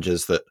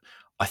challenges that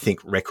I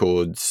think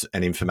records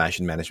and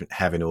information management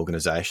have in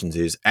organisations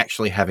is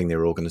actually having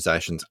their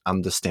organisations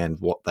understand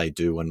what they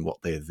do and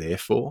what they're there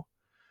for.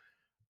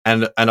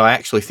 And I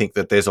actually think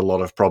that there's a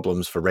lot of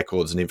problems for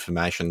records and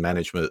information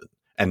management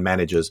and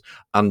managers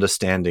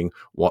understanding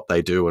what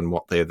they do and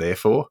what they're there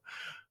for.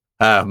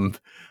 And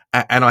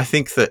I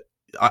think that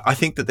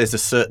there's a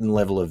certain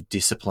level of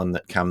discipline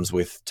that comes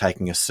with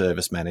taking a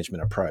service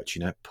management approach,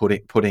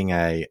 putting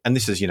and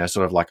this is,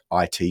 sort of like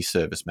IT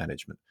service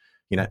management.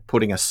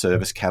 putting a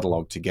service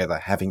catalog together,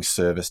 having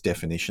service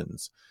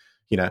definitions,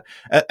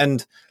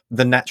 and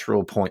the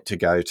natural point to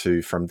go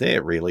to from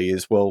there really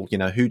is, well,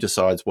 who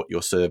decides what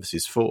your service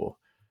is for?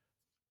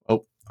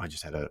 Oh, I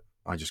just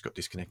got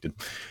disconnected.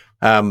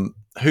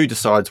 Who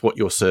decides what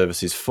your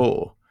service is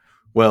for?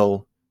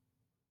 Well,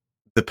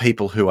 the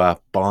people who are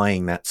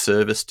buying that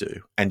service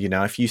do. And,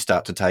 if you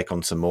start to take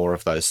on some more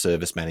of those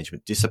service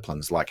management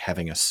disciplines, like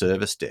having a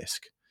service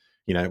desk,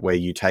 where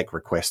you take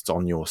requests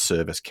on your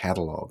service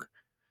catalog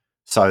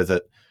so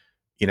that,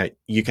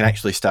 you can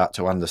actually start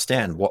to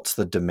understand what's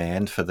the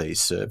demand for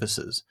these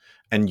services,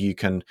 and you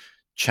can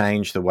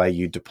change the way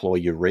you deploy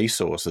your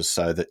resources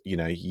so that,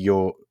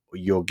 you're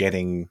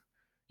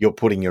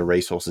putting your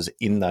resources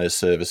in those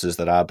services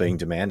that are being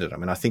demanded. I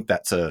mean, I think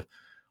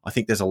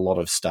there's a lot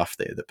of stuff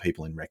there that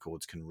people in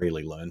records can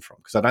really learn from,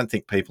 because I don't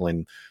think people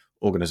in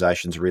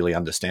organizations really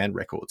understand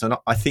records. And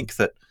I think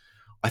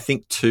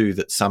too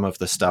that some of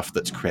the stuff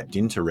that's crept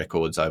into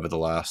records over the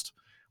last,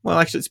 well,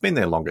 actually it's been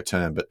there longer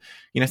term, but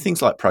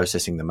things like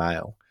processing the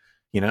mail,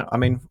 I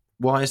mean,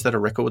 why is that a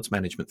records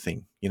management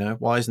thing?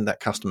 Why isn't that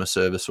customer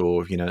service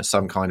or,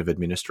 some kind of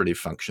administrative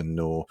function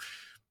or,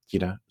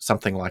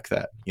 something like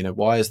that?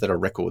 Why is that a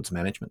records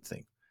management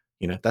thing?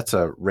 That's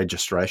a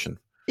registration.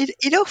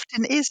 It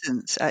often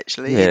isn't,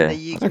 actually, in Yeah,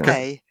 the I was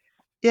gonna. UK.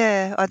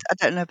 Yeah, I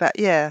don't know about,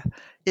 yeah.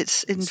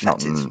 It's in It's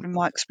not. fact, it's in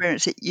my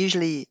experience, it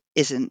usually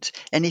isn't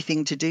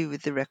anything to do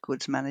with the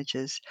records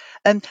managers.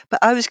 But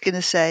I was going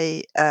to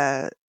say,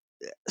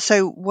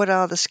 so what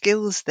are the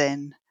skills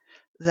then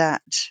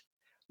that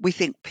we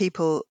think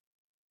people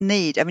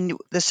need? I mean,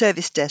 the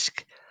service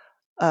desk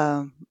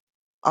um,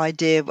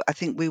 idea, I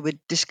think we were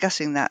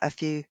discussing that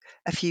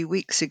a few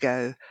weeks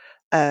ago,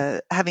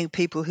 having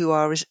people who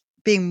are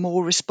being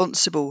more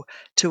responsible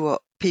to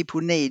what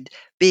people need,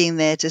 being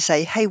there to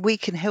say, hey, we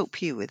can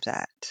help you with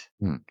that.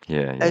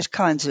 Yeah, Those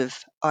kinds of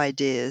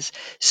ideas.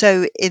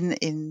 So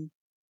in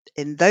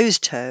those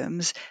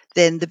terms,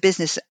 then the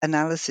business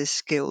analysis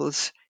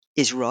skills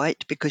is right,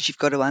 because you've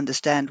got to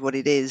understand what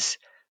it is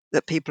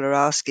that people are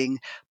asking,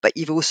 but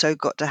you've also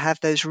got to have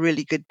those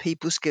really good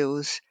people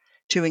skills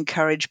to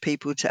encourage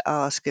people to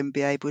ask and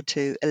be able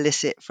to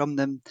elicit from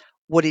them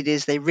what it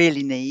is they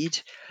really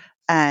need,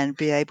 and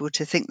be able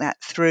to think that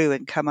through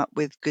and come up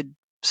with good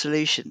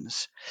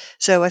solutions.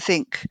 So I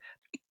think,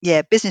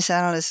 yeah, business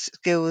analyst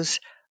skills,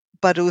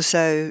 but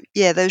also,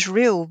 yeah, those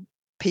real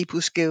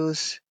people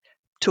skills,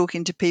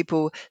 talking to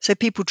people so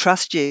people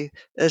trust you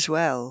as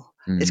well,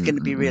 is going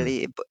to be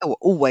really, or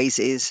always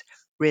is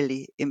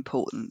really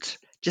important,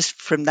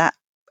 just from that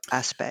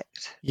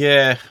aspect.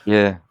 Yeah.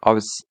 Yeah. I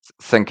was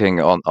thinking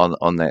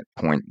on that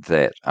point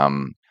that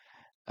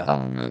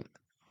uh,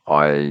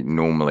 I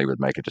normally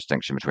would make a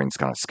distinction between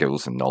kind of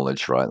skills and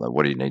knowledge, right? Like,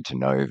 what do you need to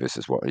know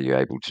versus what are you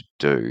able to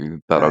do?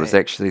 But I was Right.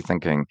 actually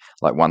thinking,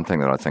 like, one thing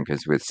that I think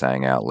is worth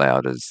saying out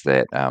loud is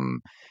that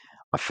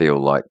I feel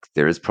like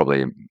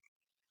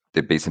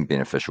there'd be some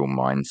beneficial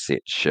mindset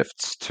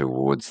shifts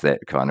towards that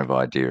kind of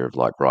idea of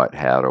like, right,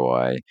 how do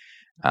I,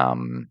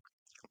 um,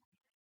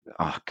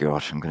 oh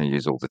gosh, I'm going to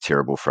use all the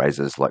terrible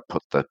phrases like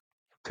put the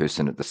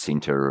person at the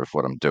center of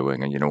what I'm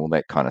doing and, all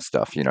that kind of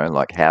stuff,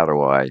 like how do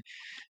I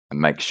and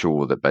make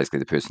sure that basically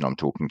the person I'm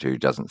talking to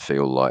doesn't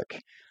feel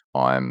like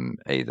I'm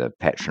either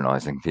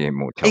patronizing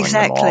them or telling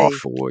them off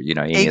Exactly. or,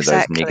 any of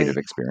those negative Exactly.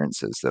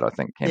 experiences that I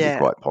think can be Yeah.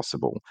 quite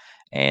possible.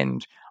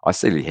 And I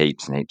see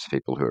heaps and heaps of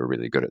people who are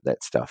really good at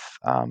that stuff.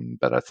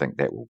 But I think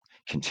that will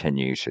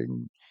continue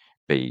to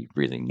be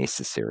really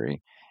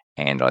necessary.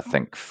 And I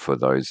think for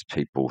those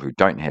people who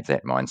don't have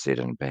that mindset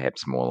and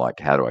perhaps more like,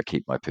 how do I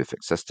keep my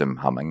perfect system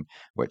humming,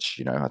 which,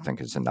 I think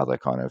is another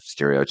kind of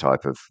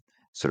stereotype of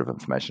sort of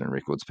information and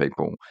records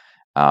people.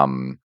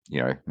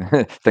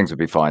 Things would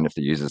be fine if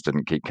the users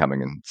didn't keep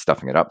coming and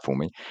stuffing it up for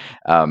me.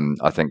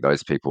 I think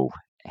those people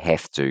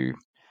have to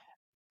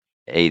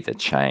either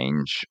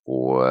change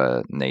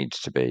or need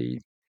to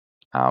be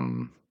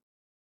um,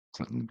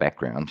 in the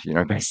background.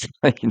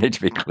 Basically, you need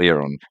to be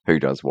clear on who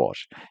does what.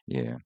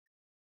 Yeah.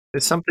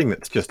 There's something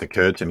that's just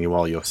occurred to me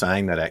while you're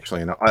saying that,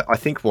 actually, and I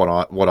think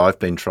what I've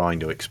been trying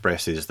to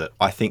express is that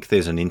I think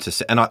there's an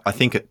and I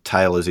think it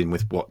tailors in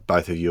with what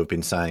both of you have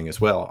been saying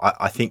as well.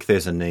 I think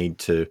there's a need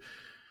to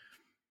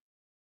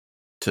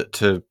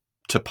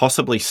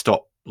possibly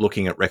stop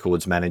looking at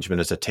records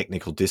management as a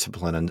technical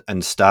discipline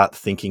and start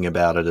thinking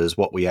about it as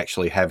what we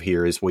actually have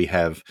here is we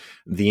have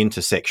the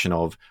intersection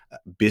of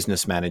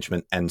business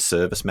management and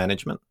service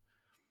management.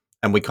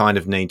 And we kind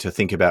of need to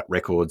think about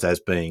records as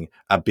being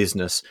a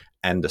business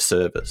and a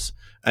service.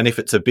 And if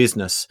it's a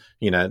business,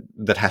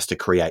 that has to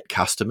create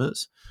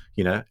customers,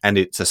 and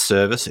it's a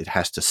service, it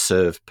has to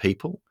serve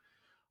people.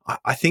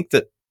 I think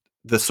that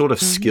the sort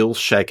of skills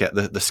shake out,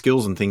 the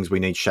skills and things we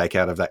need shake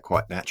out of that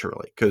quite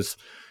naturally. Because,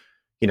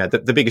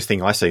 the biggest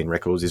thing I see in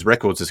records is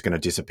going to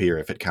disappear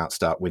if it can't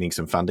start winning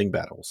some funding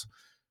battles.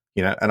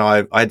 And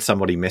I had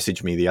somebody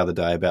message me the other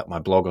day about my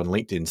blog on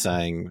LinkedIn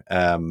saying,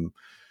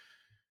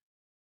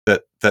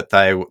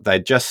 that they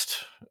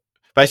just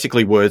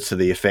basically words to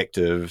the effect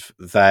of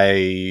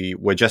they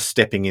were just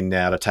stepping in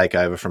now to take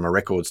over from a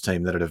records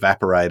team that had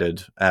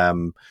evaporated.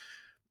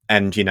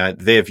 And,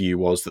 their view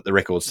was that the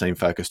records team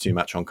focused too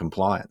much on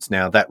compliance.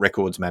 Now, that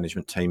records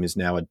management team is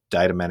now a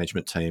data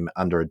management team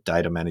under a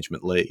data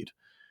management lead.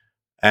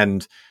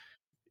 And,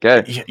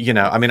 Good.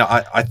 I mean,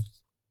 I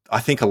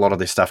think a lot of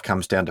this stuff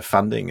comes down to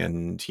funding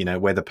and,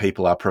 whether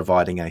people are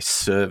providing a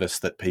service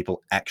that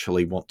people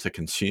actually want to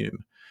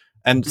consume.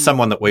 And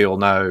someone that we all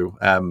know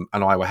and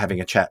I were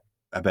having a chat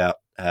about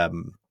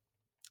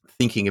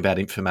thinking about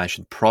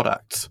information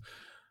products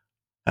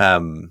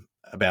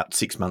about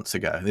 6 months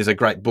ago. There's a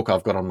great book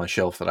I've got on my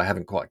shelf that I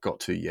haven't quite got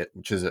to yet,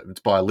 it's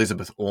by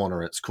Elizabeth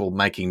Orner. It's called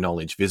Making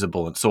Knowledge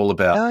Visible. It's all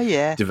about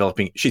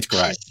developing. She's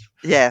great.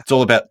 It's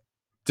all about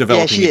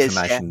developing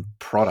information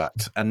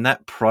product. And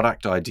that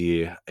product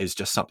idea is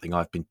just something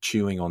I've been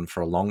chewing on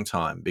for a long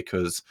time,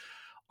 because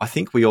I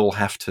think we all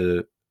have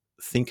to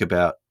think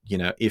about,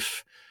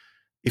 if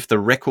the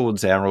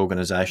records our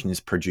organization is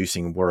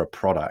producing were a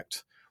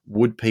product,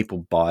 would people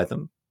buy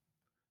them?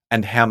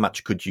 And how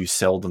much could you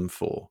sell them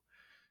for?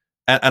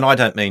 And I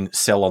don't mean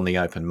sell on the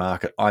open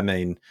market. I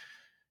mean,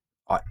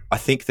 I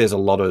think there's a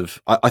lot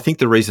of. I think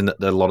the reason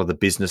that a lot of the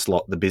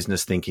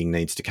business thinking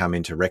needs to come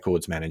into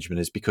records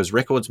management is because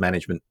records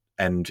management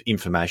and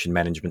information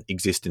management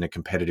exist in a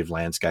competitive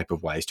landscape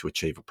of ways to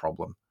achieve a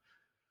problem.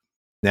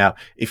 Now,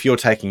 if you're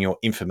taking your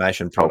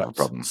information products,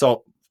 solve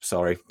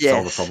a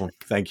problem.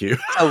 Thank you.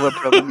 Solve a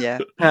problem, yeah.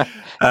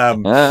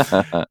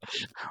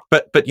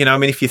 But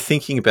if you're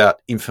thinking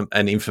about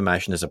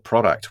information as a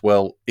product,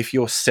 well, if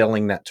you're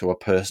selling that to a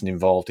person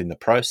involved in the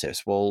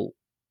process, well,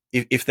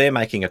 if they're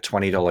making a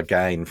 $20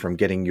 gain from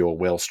getting your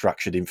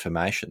well-structured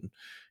information,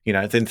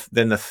 then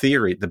the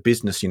theory, the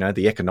business,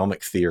 the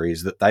economic theory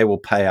is that they will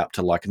pay up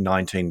to like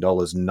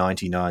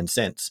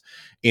 $19.99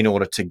 in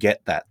order to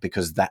get that,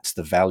 because that's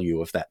the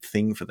value of that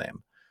thing for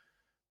them.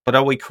 But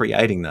are we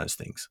creating those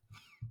things?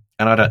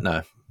 And I don't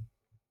know.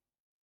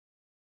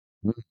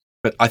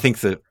 But I think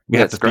that we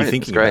have to be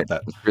thinking about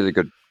that. It's really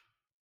good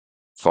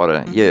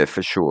fodder. Yeah,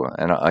 for sure.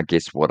 And I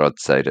guess what I'd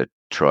say to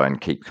try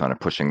and keep kind of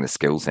pushing the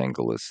skills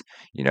angle is,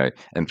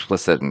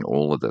 implicit in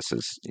all of this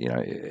is,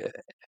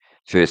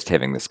 first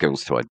having the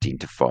skills to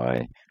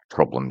identify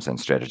problems and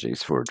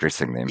strategies for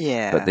addressing them.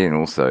 Yeah. But then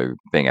also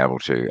being able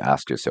to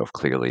ask yourself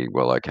clearly,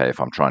 well, okay,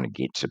 if I'm trying to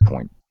get to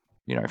point,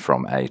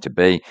 from A to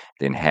B,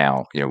 then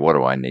how, what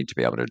do I need to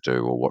be able to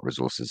do, or what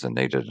resources are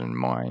needed in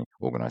my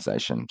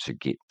organization to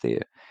get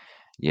there?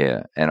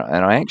 Yeah, and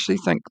I actually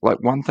think, like,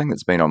 one thing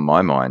that's been on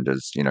my mind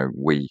is,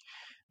 we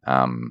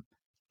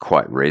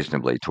quite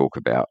reasonably talk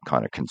about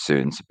kind of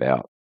concerns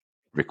about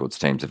records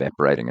teams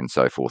evaporating and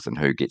so forth, and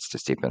who gets to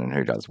step in and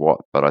who does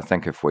what. But I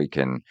think if we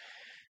can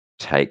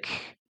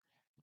take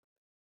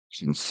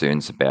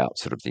concerns about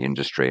sort of the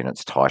industry and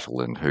its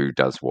title and who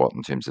does what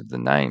in terms of the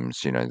names,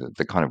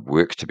 the kind of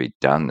work to be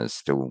done is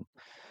still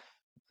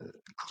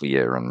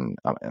clear. And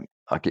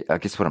I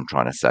guess what I'm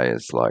trying to say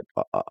is, like,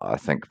 I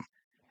think.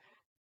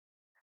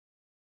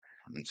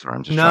 I'm sorry,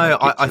 I'm just trying to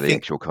get to the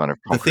actual kind of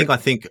concrete.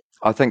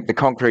 I think the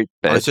concrete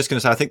bit. I was just going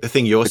to say, I think the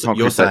thing you're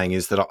saying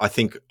is that I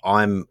think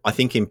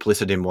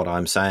implicit in what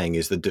I'm saying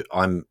is that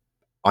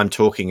I'm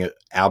talking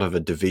out of a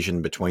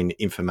division between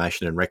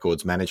information and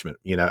records management,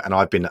 and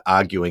I've been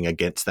arguing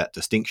against that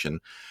distinction.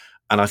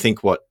 And I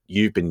think what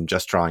you've been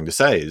just trying to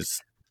say is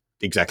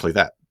exactly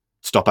that.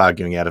 Stop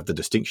arguing out of the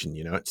distinction.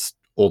 It's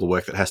all the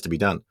work that has to be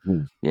done.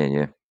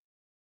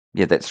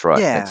 Yeah, that's right.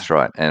 Yeah. That's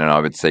right. And I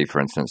would see, for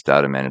instance,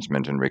 data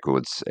management and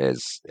records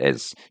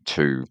as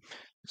two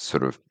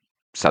sort of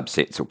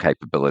subsets or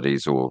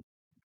capabilities or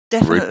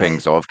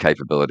groupings of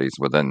capabilities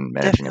within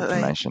managing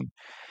information.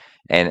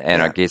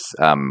 And I guess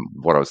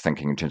what I was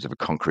thinking in terms of a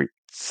concrete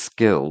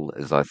skill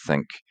is, I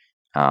think,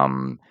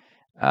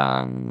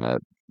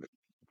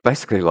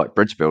 basically like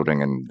bridge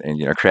building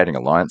and creating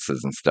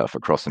alliances and stuff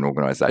across an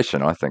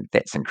organization. I think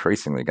that's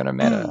increasingly going to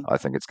matter. I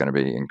think it's going to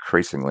be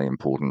increasingly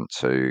important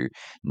to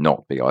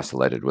not be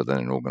isolated within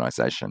an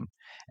organization.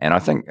 And I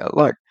think,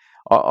 like,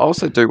 I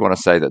also do want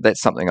to say that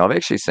that's something I've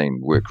actually seen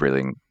work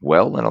really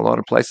well in a lot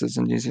of places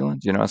in New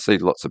Zealand. I see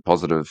lots of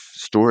positive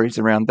stories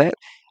around that,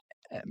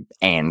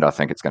 and I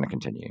think it's going to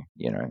continue.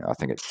 I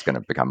think it's going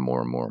to become more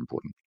and more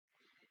important.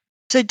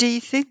 So do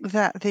you think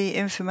that the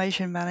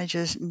information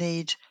managers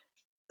need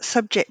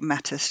subject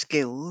matter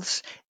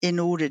skills in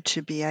order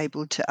to be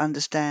able to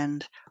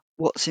understand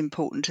what's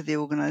important to the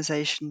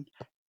organization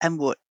and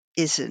what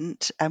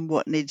isn't, and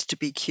what needs to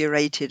be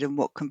curated and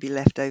what can be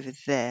left over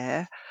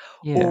there?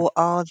 Yeah. Or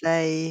are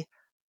they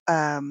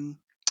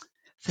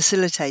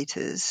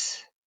facilitators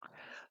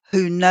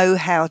who know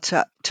how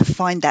to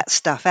find that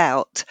stuff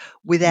out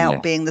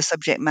without being the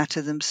subject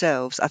matter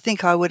themselves? I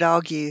think I would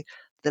argue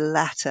the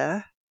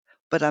latter,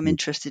 but I'm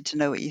interested to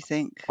know what you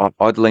think.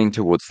 I'd lean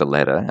towards the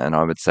latter, and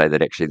I would say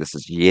that actually this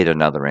is yet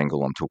another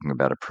angle. I'm talking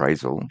about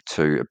appraisal,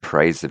 to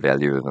appraise the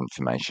value of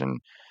information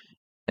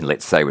and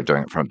let's say we're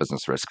doing it from a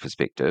business risk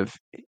perspective,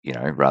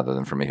 rather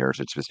than from a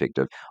heritage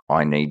perspective,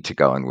 I need to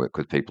go and work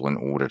with people in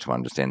order to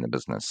understand the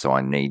business. So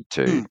I need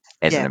to,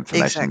 as an Yeah,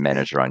 information exactly.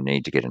 manager, I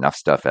need to get enough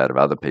stuff out of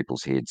other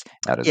people's heads,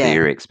 out of Yeah,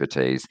 their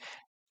expertise,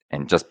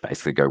 and just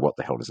basically go, what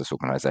the hell does this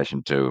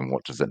organization do and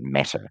what does it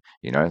matter?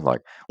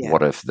 Like, yeah,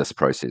 what if this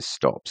process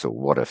stops, or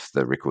what if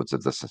the records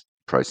of this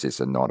process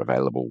are not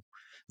available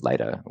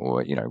later,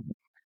 or yeah.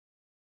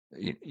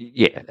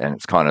 And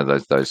it's kind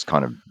of those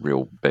kind of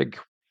real big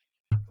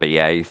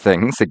BA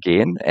things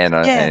again. And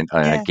I, yeah, and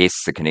I yeah.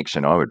 guess the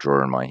connection I would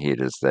draw in my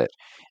head is that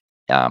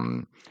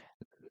um,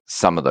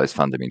 some of those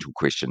fundamental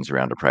questions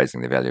around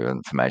appraising the value of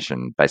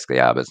information basically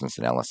are business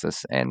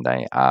analysis, and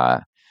they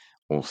are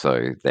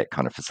also that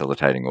kind of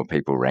facilitating or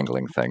people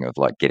wrangling thing of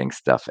like getting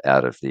stuff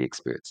out of the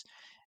experts.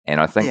 And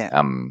I think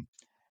Yeah.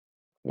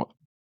 what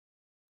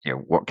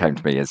what came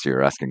to me as you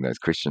were asking those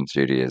questions,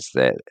 Judy, is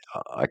that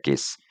I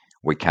guess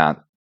we can't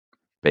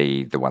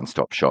be the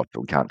one-stop shop.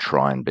 We can't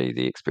try and be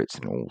the experts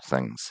in all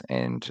things.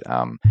 And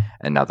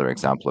another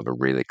example of a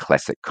really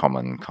classic,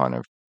 common kind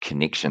of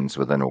connections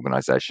within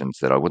organisations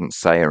that I wouldn't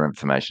say are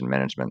information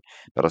management,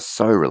 but are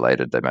so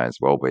related they may as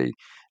well be.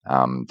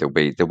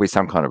 There'll be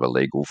some kind of a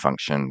legal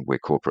function where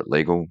corporate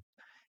legal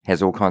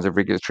has all kinds of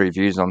regulatory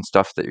views on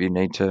stuff that you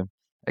need to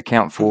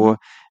account Hmm. for.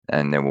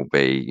 And there will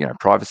be,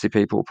 privacy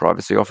people,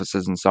 privacy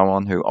officers, and so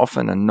on, who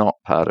often are not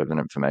part of an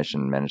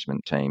information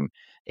management team,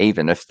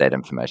 even if that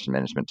information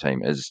management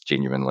team is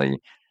genuinely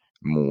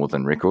more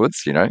than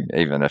records,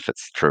 even if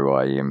it's true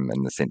IM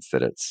in the sense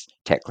that it's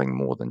tackling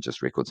more than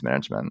just records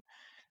management.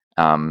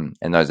 And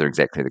those are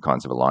exactly the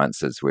kinds of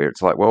alliances where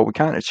it's like, well, we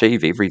can't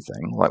achieve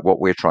everything. Like,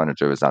 what we're trying to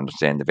do is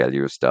understand the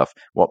value of stuff,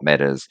 what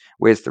matters,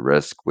 where's the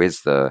risk,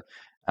 where's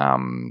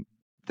um,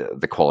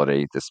 the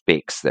quality, the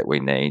specs that we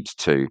need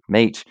to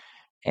meet,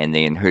 and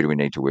then who do we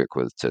need to work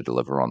with to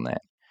deliver on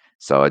that.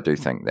 So I do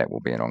think that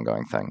will be an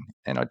ongoing thing,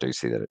 and I do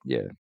see that,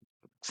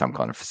 some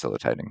kind of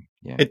facilitating.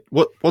 Yeah.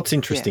 What's Yeah.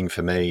 interesting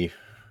for me,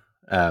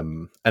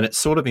 and it's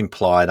sort of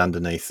implied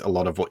underneath a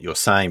lot of what you're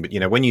saying, but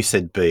when you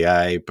said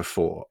BA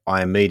before,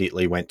 I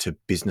immediately went to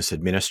business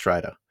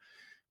administrator,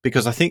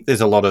 because I think there's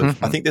a lot of,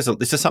 Mhm.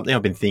 this is something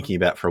I've been thinking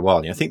about for a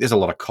while. I think there's a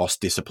lot of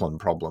cost discipline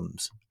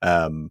problems,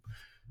 Mm.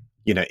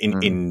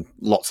 in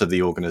lots of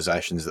the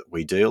organizations that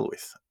we deal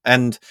with.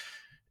 And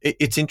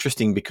it's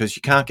interesting because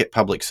you can't get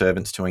public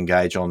servants to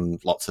engage on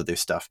lots of this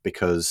stuff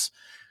because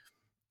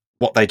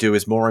what they do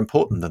is more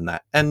important than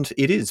that. And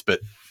it is, but,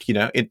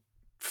 it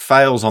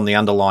fails on the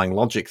underlying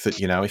logic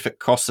that, if it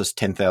costs us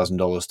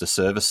 $10,000 to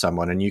service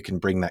someone and you can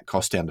bring that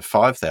cost down to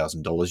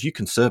 $5,000, you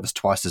can service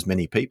twice as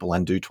many people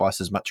and do twice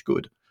as much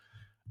good.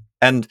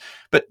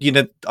 But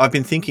I've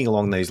been thinking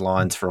along these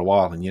lines for a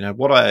while, and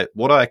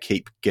what I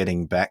keep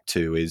getting back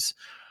to is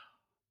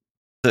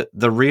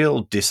the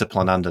real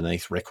discipline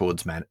underneath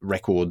records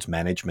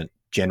management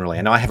generally.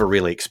 And I have a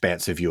really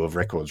expansive view of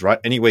records, right?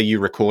 Anywhere you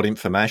record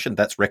information,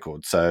 that's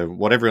records. So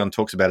what everyone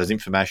talks about is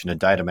information and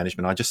data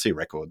management. I just see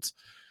records,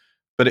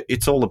 but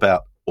it's all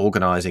about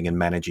organizing and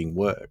managing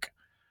work.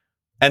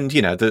 And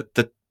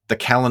the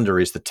calendar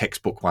is the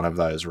textbook one of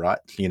those, right?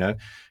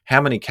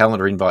 How many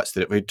calendar invites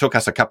did it took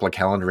us a couple of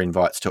calendar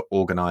invites to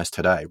organize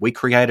today? We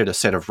created a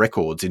set of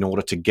records in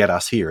order to get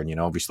us here, and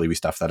obviously we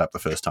stuffed that up the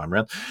first time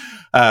around.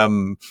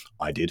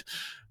 I did.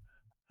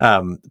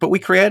 But we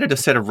created a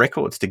set of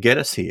records to get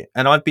us here,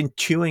 and I've been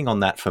chewing on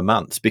that for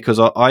months because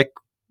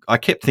I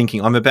kept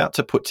thinking I'm about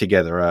to put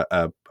together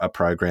a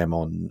program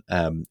on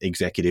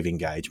executive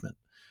engagement.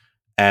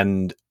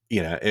 And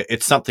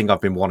it's something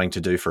I've been wanting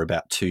to do for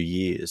about 2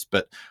 years,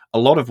 but a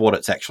lot of what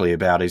it's actually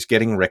about is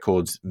getting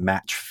records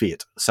match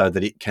fit so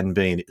that it can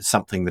be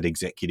something that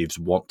executives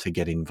want to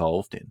get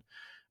involved in.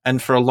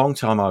 And for a long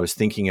time, I was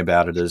thinking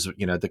about it as,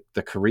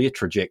 the career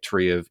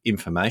trajectory of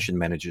information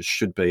managers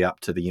should be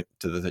up to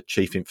the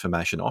chief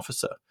information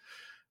officer.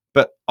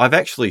 But I've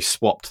actually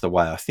swapped the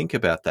way I think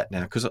about that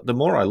now, because the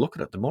more I look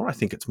at it, the more I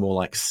think it's more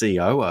like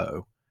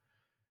COO,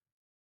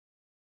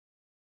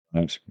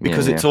 Yeah,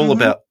 because yeah. it's all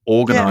Hmm. about Yeah.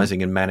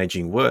 organizing and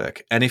managing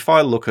work. And if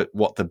I look at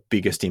what the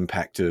biggest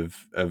impact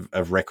of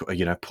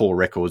record, poor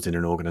records in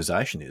an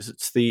organization is,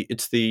 it's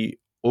the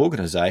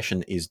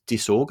organization is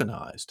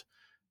disorganized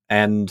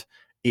and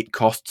it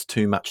costs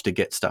too much to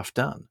get stuff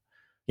done.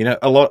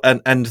 A lot,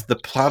 and the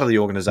part of the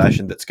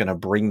organization that's going to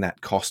bring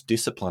that cost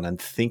discipline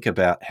and think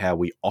about how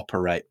we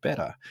operate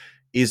better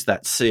is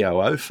that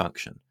COO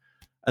function.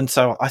 And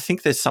so I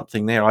think there's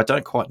something there. I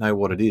don't quite know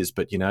what it is,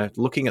 but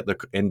looking at the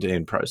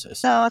end-to-end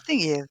process. No, I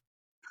think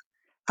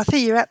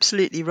you're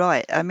absolutely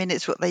right. I mean,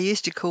 it's what they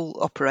used to call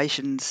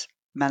operations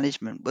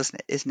management, wasn't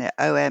it? Isn't it?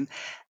 OM.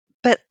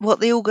 But what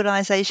the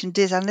organisation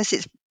does, unless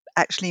it's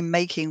actually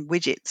making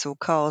widgets or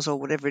cars or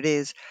whatever it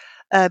is,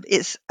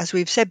 it's, as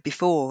we've said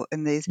before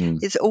in these, Mm.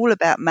 it's all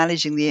about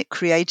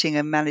creating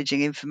and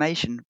managing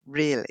information,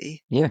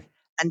 really, Yeah.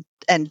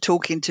 and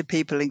talking to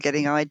people and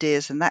getting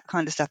ideas and that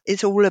kind of stuff.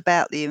 It's all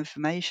about the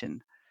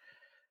information.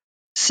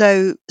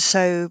 So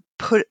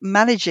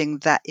managing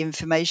that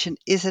information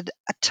is a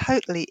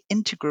totally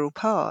integral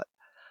part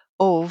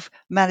of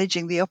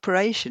managing the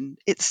operation.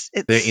 It's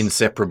They're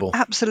inseparable.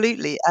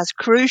 absolutely as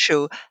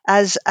crucial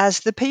as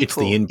the people. It's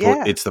the input,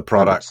 Yeah. it's the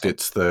product,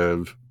 it's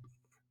the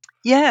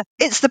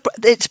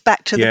it's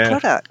back to the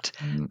product,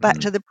 back Mm-hmm.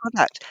 to the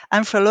product.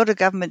 And for a lot of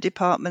government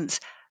departments,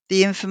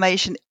 the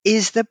information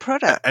is the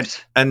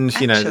product. And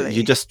you know, actually.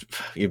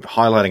 you're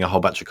highlighting a whole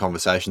bunch of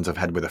conversations I've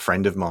had with a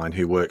friend of mine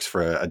who works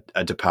for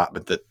a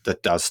department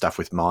that does stuff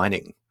with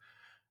mining,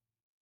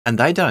 and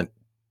they don't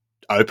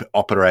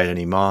operate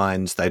any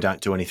mines. They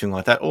don't do anything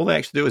like that. All they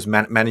actually do is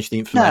manage the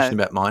information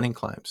about mining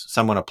claims.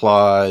 Someone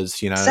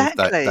applies, you know,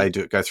 Exactly. they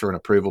do go through an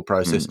approval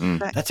process.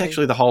 Mm-hmm. That's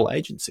actually the whole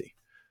agency.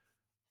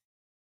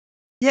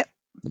 Yep.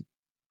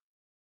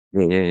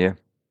 Yeah.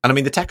 And I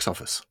mean, the tax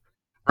office.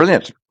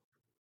 Brilliant.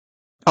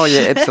 Oh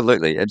yeah,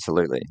 absolutely.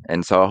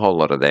 And so a whole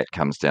lot of that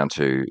comes down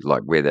to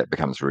like where that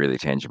becomes really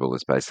tangible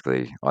is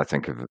basically, I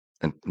think of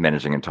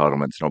managing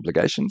entitlements and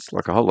obligations.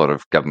 Like a whole lot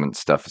of government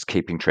stuff is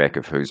keeping track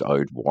of who's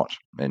owed what,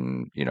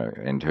 and you know,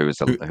 and who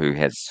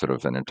has sort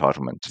of an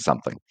entitlement to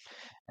something.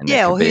 And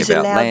that could or be who's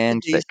about allowed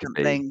land. to do That could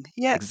be something.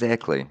 Yeah.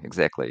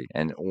 exactly,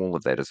 and all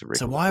of that is a record.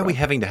 So why are we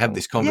having to have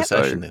this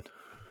conversation then?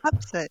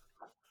 Absolutely.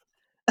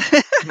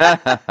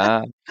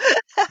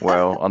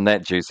 Well, on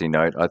that juicy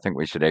note, I think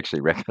we should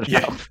actually wrap it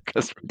up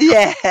because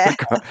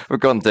we've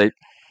gone deep.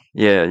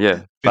 Yeah.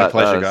 Been a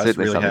pleasure, guys.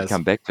 Certainly Really something has. to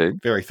come back to.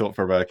 Very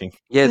thought-provoking.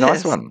 Yeah,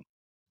 nice Yes. one.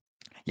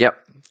 Yep.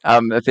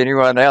 If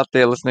anyone out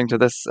there listening to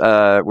this,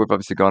 we've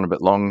obviously gone a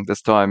bit long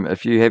this time.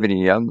 If you have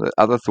any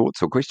other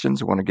thoughts or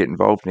questions or want to get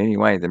involved in any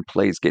way, then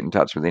please get in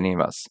touch with any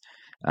of us.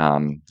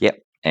 Yep.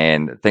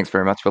 And thanks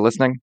very much for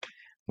listening.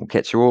 We'll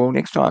catch you all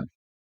next time.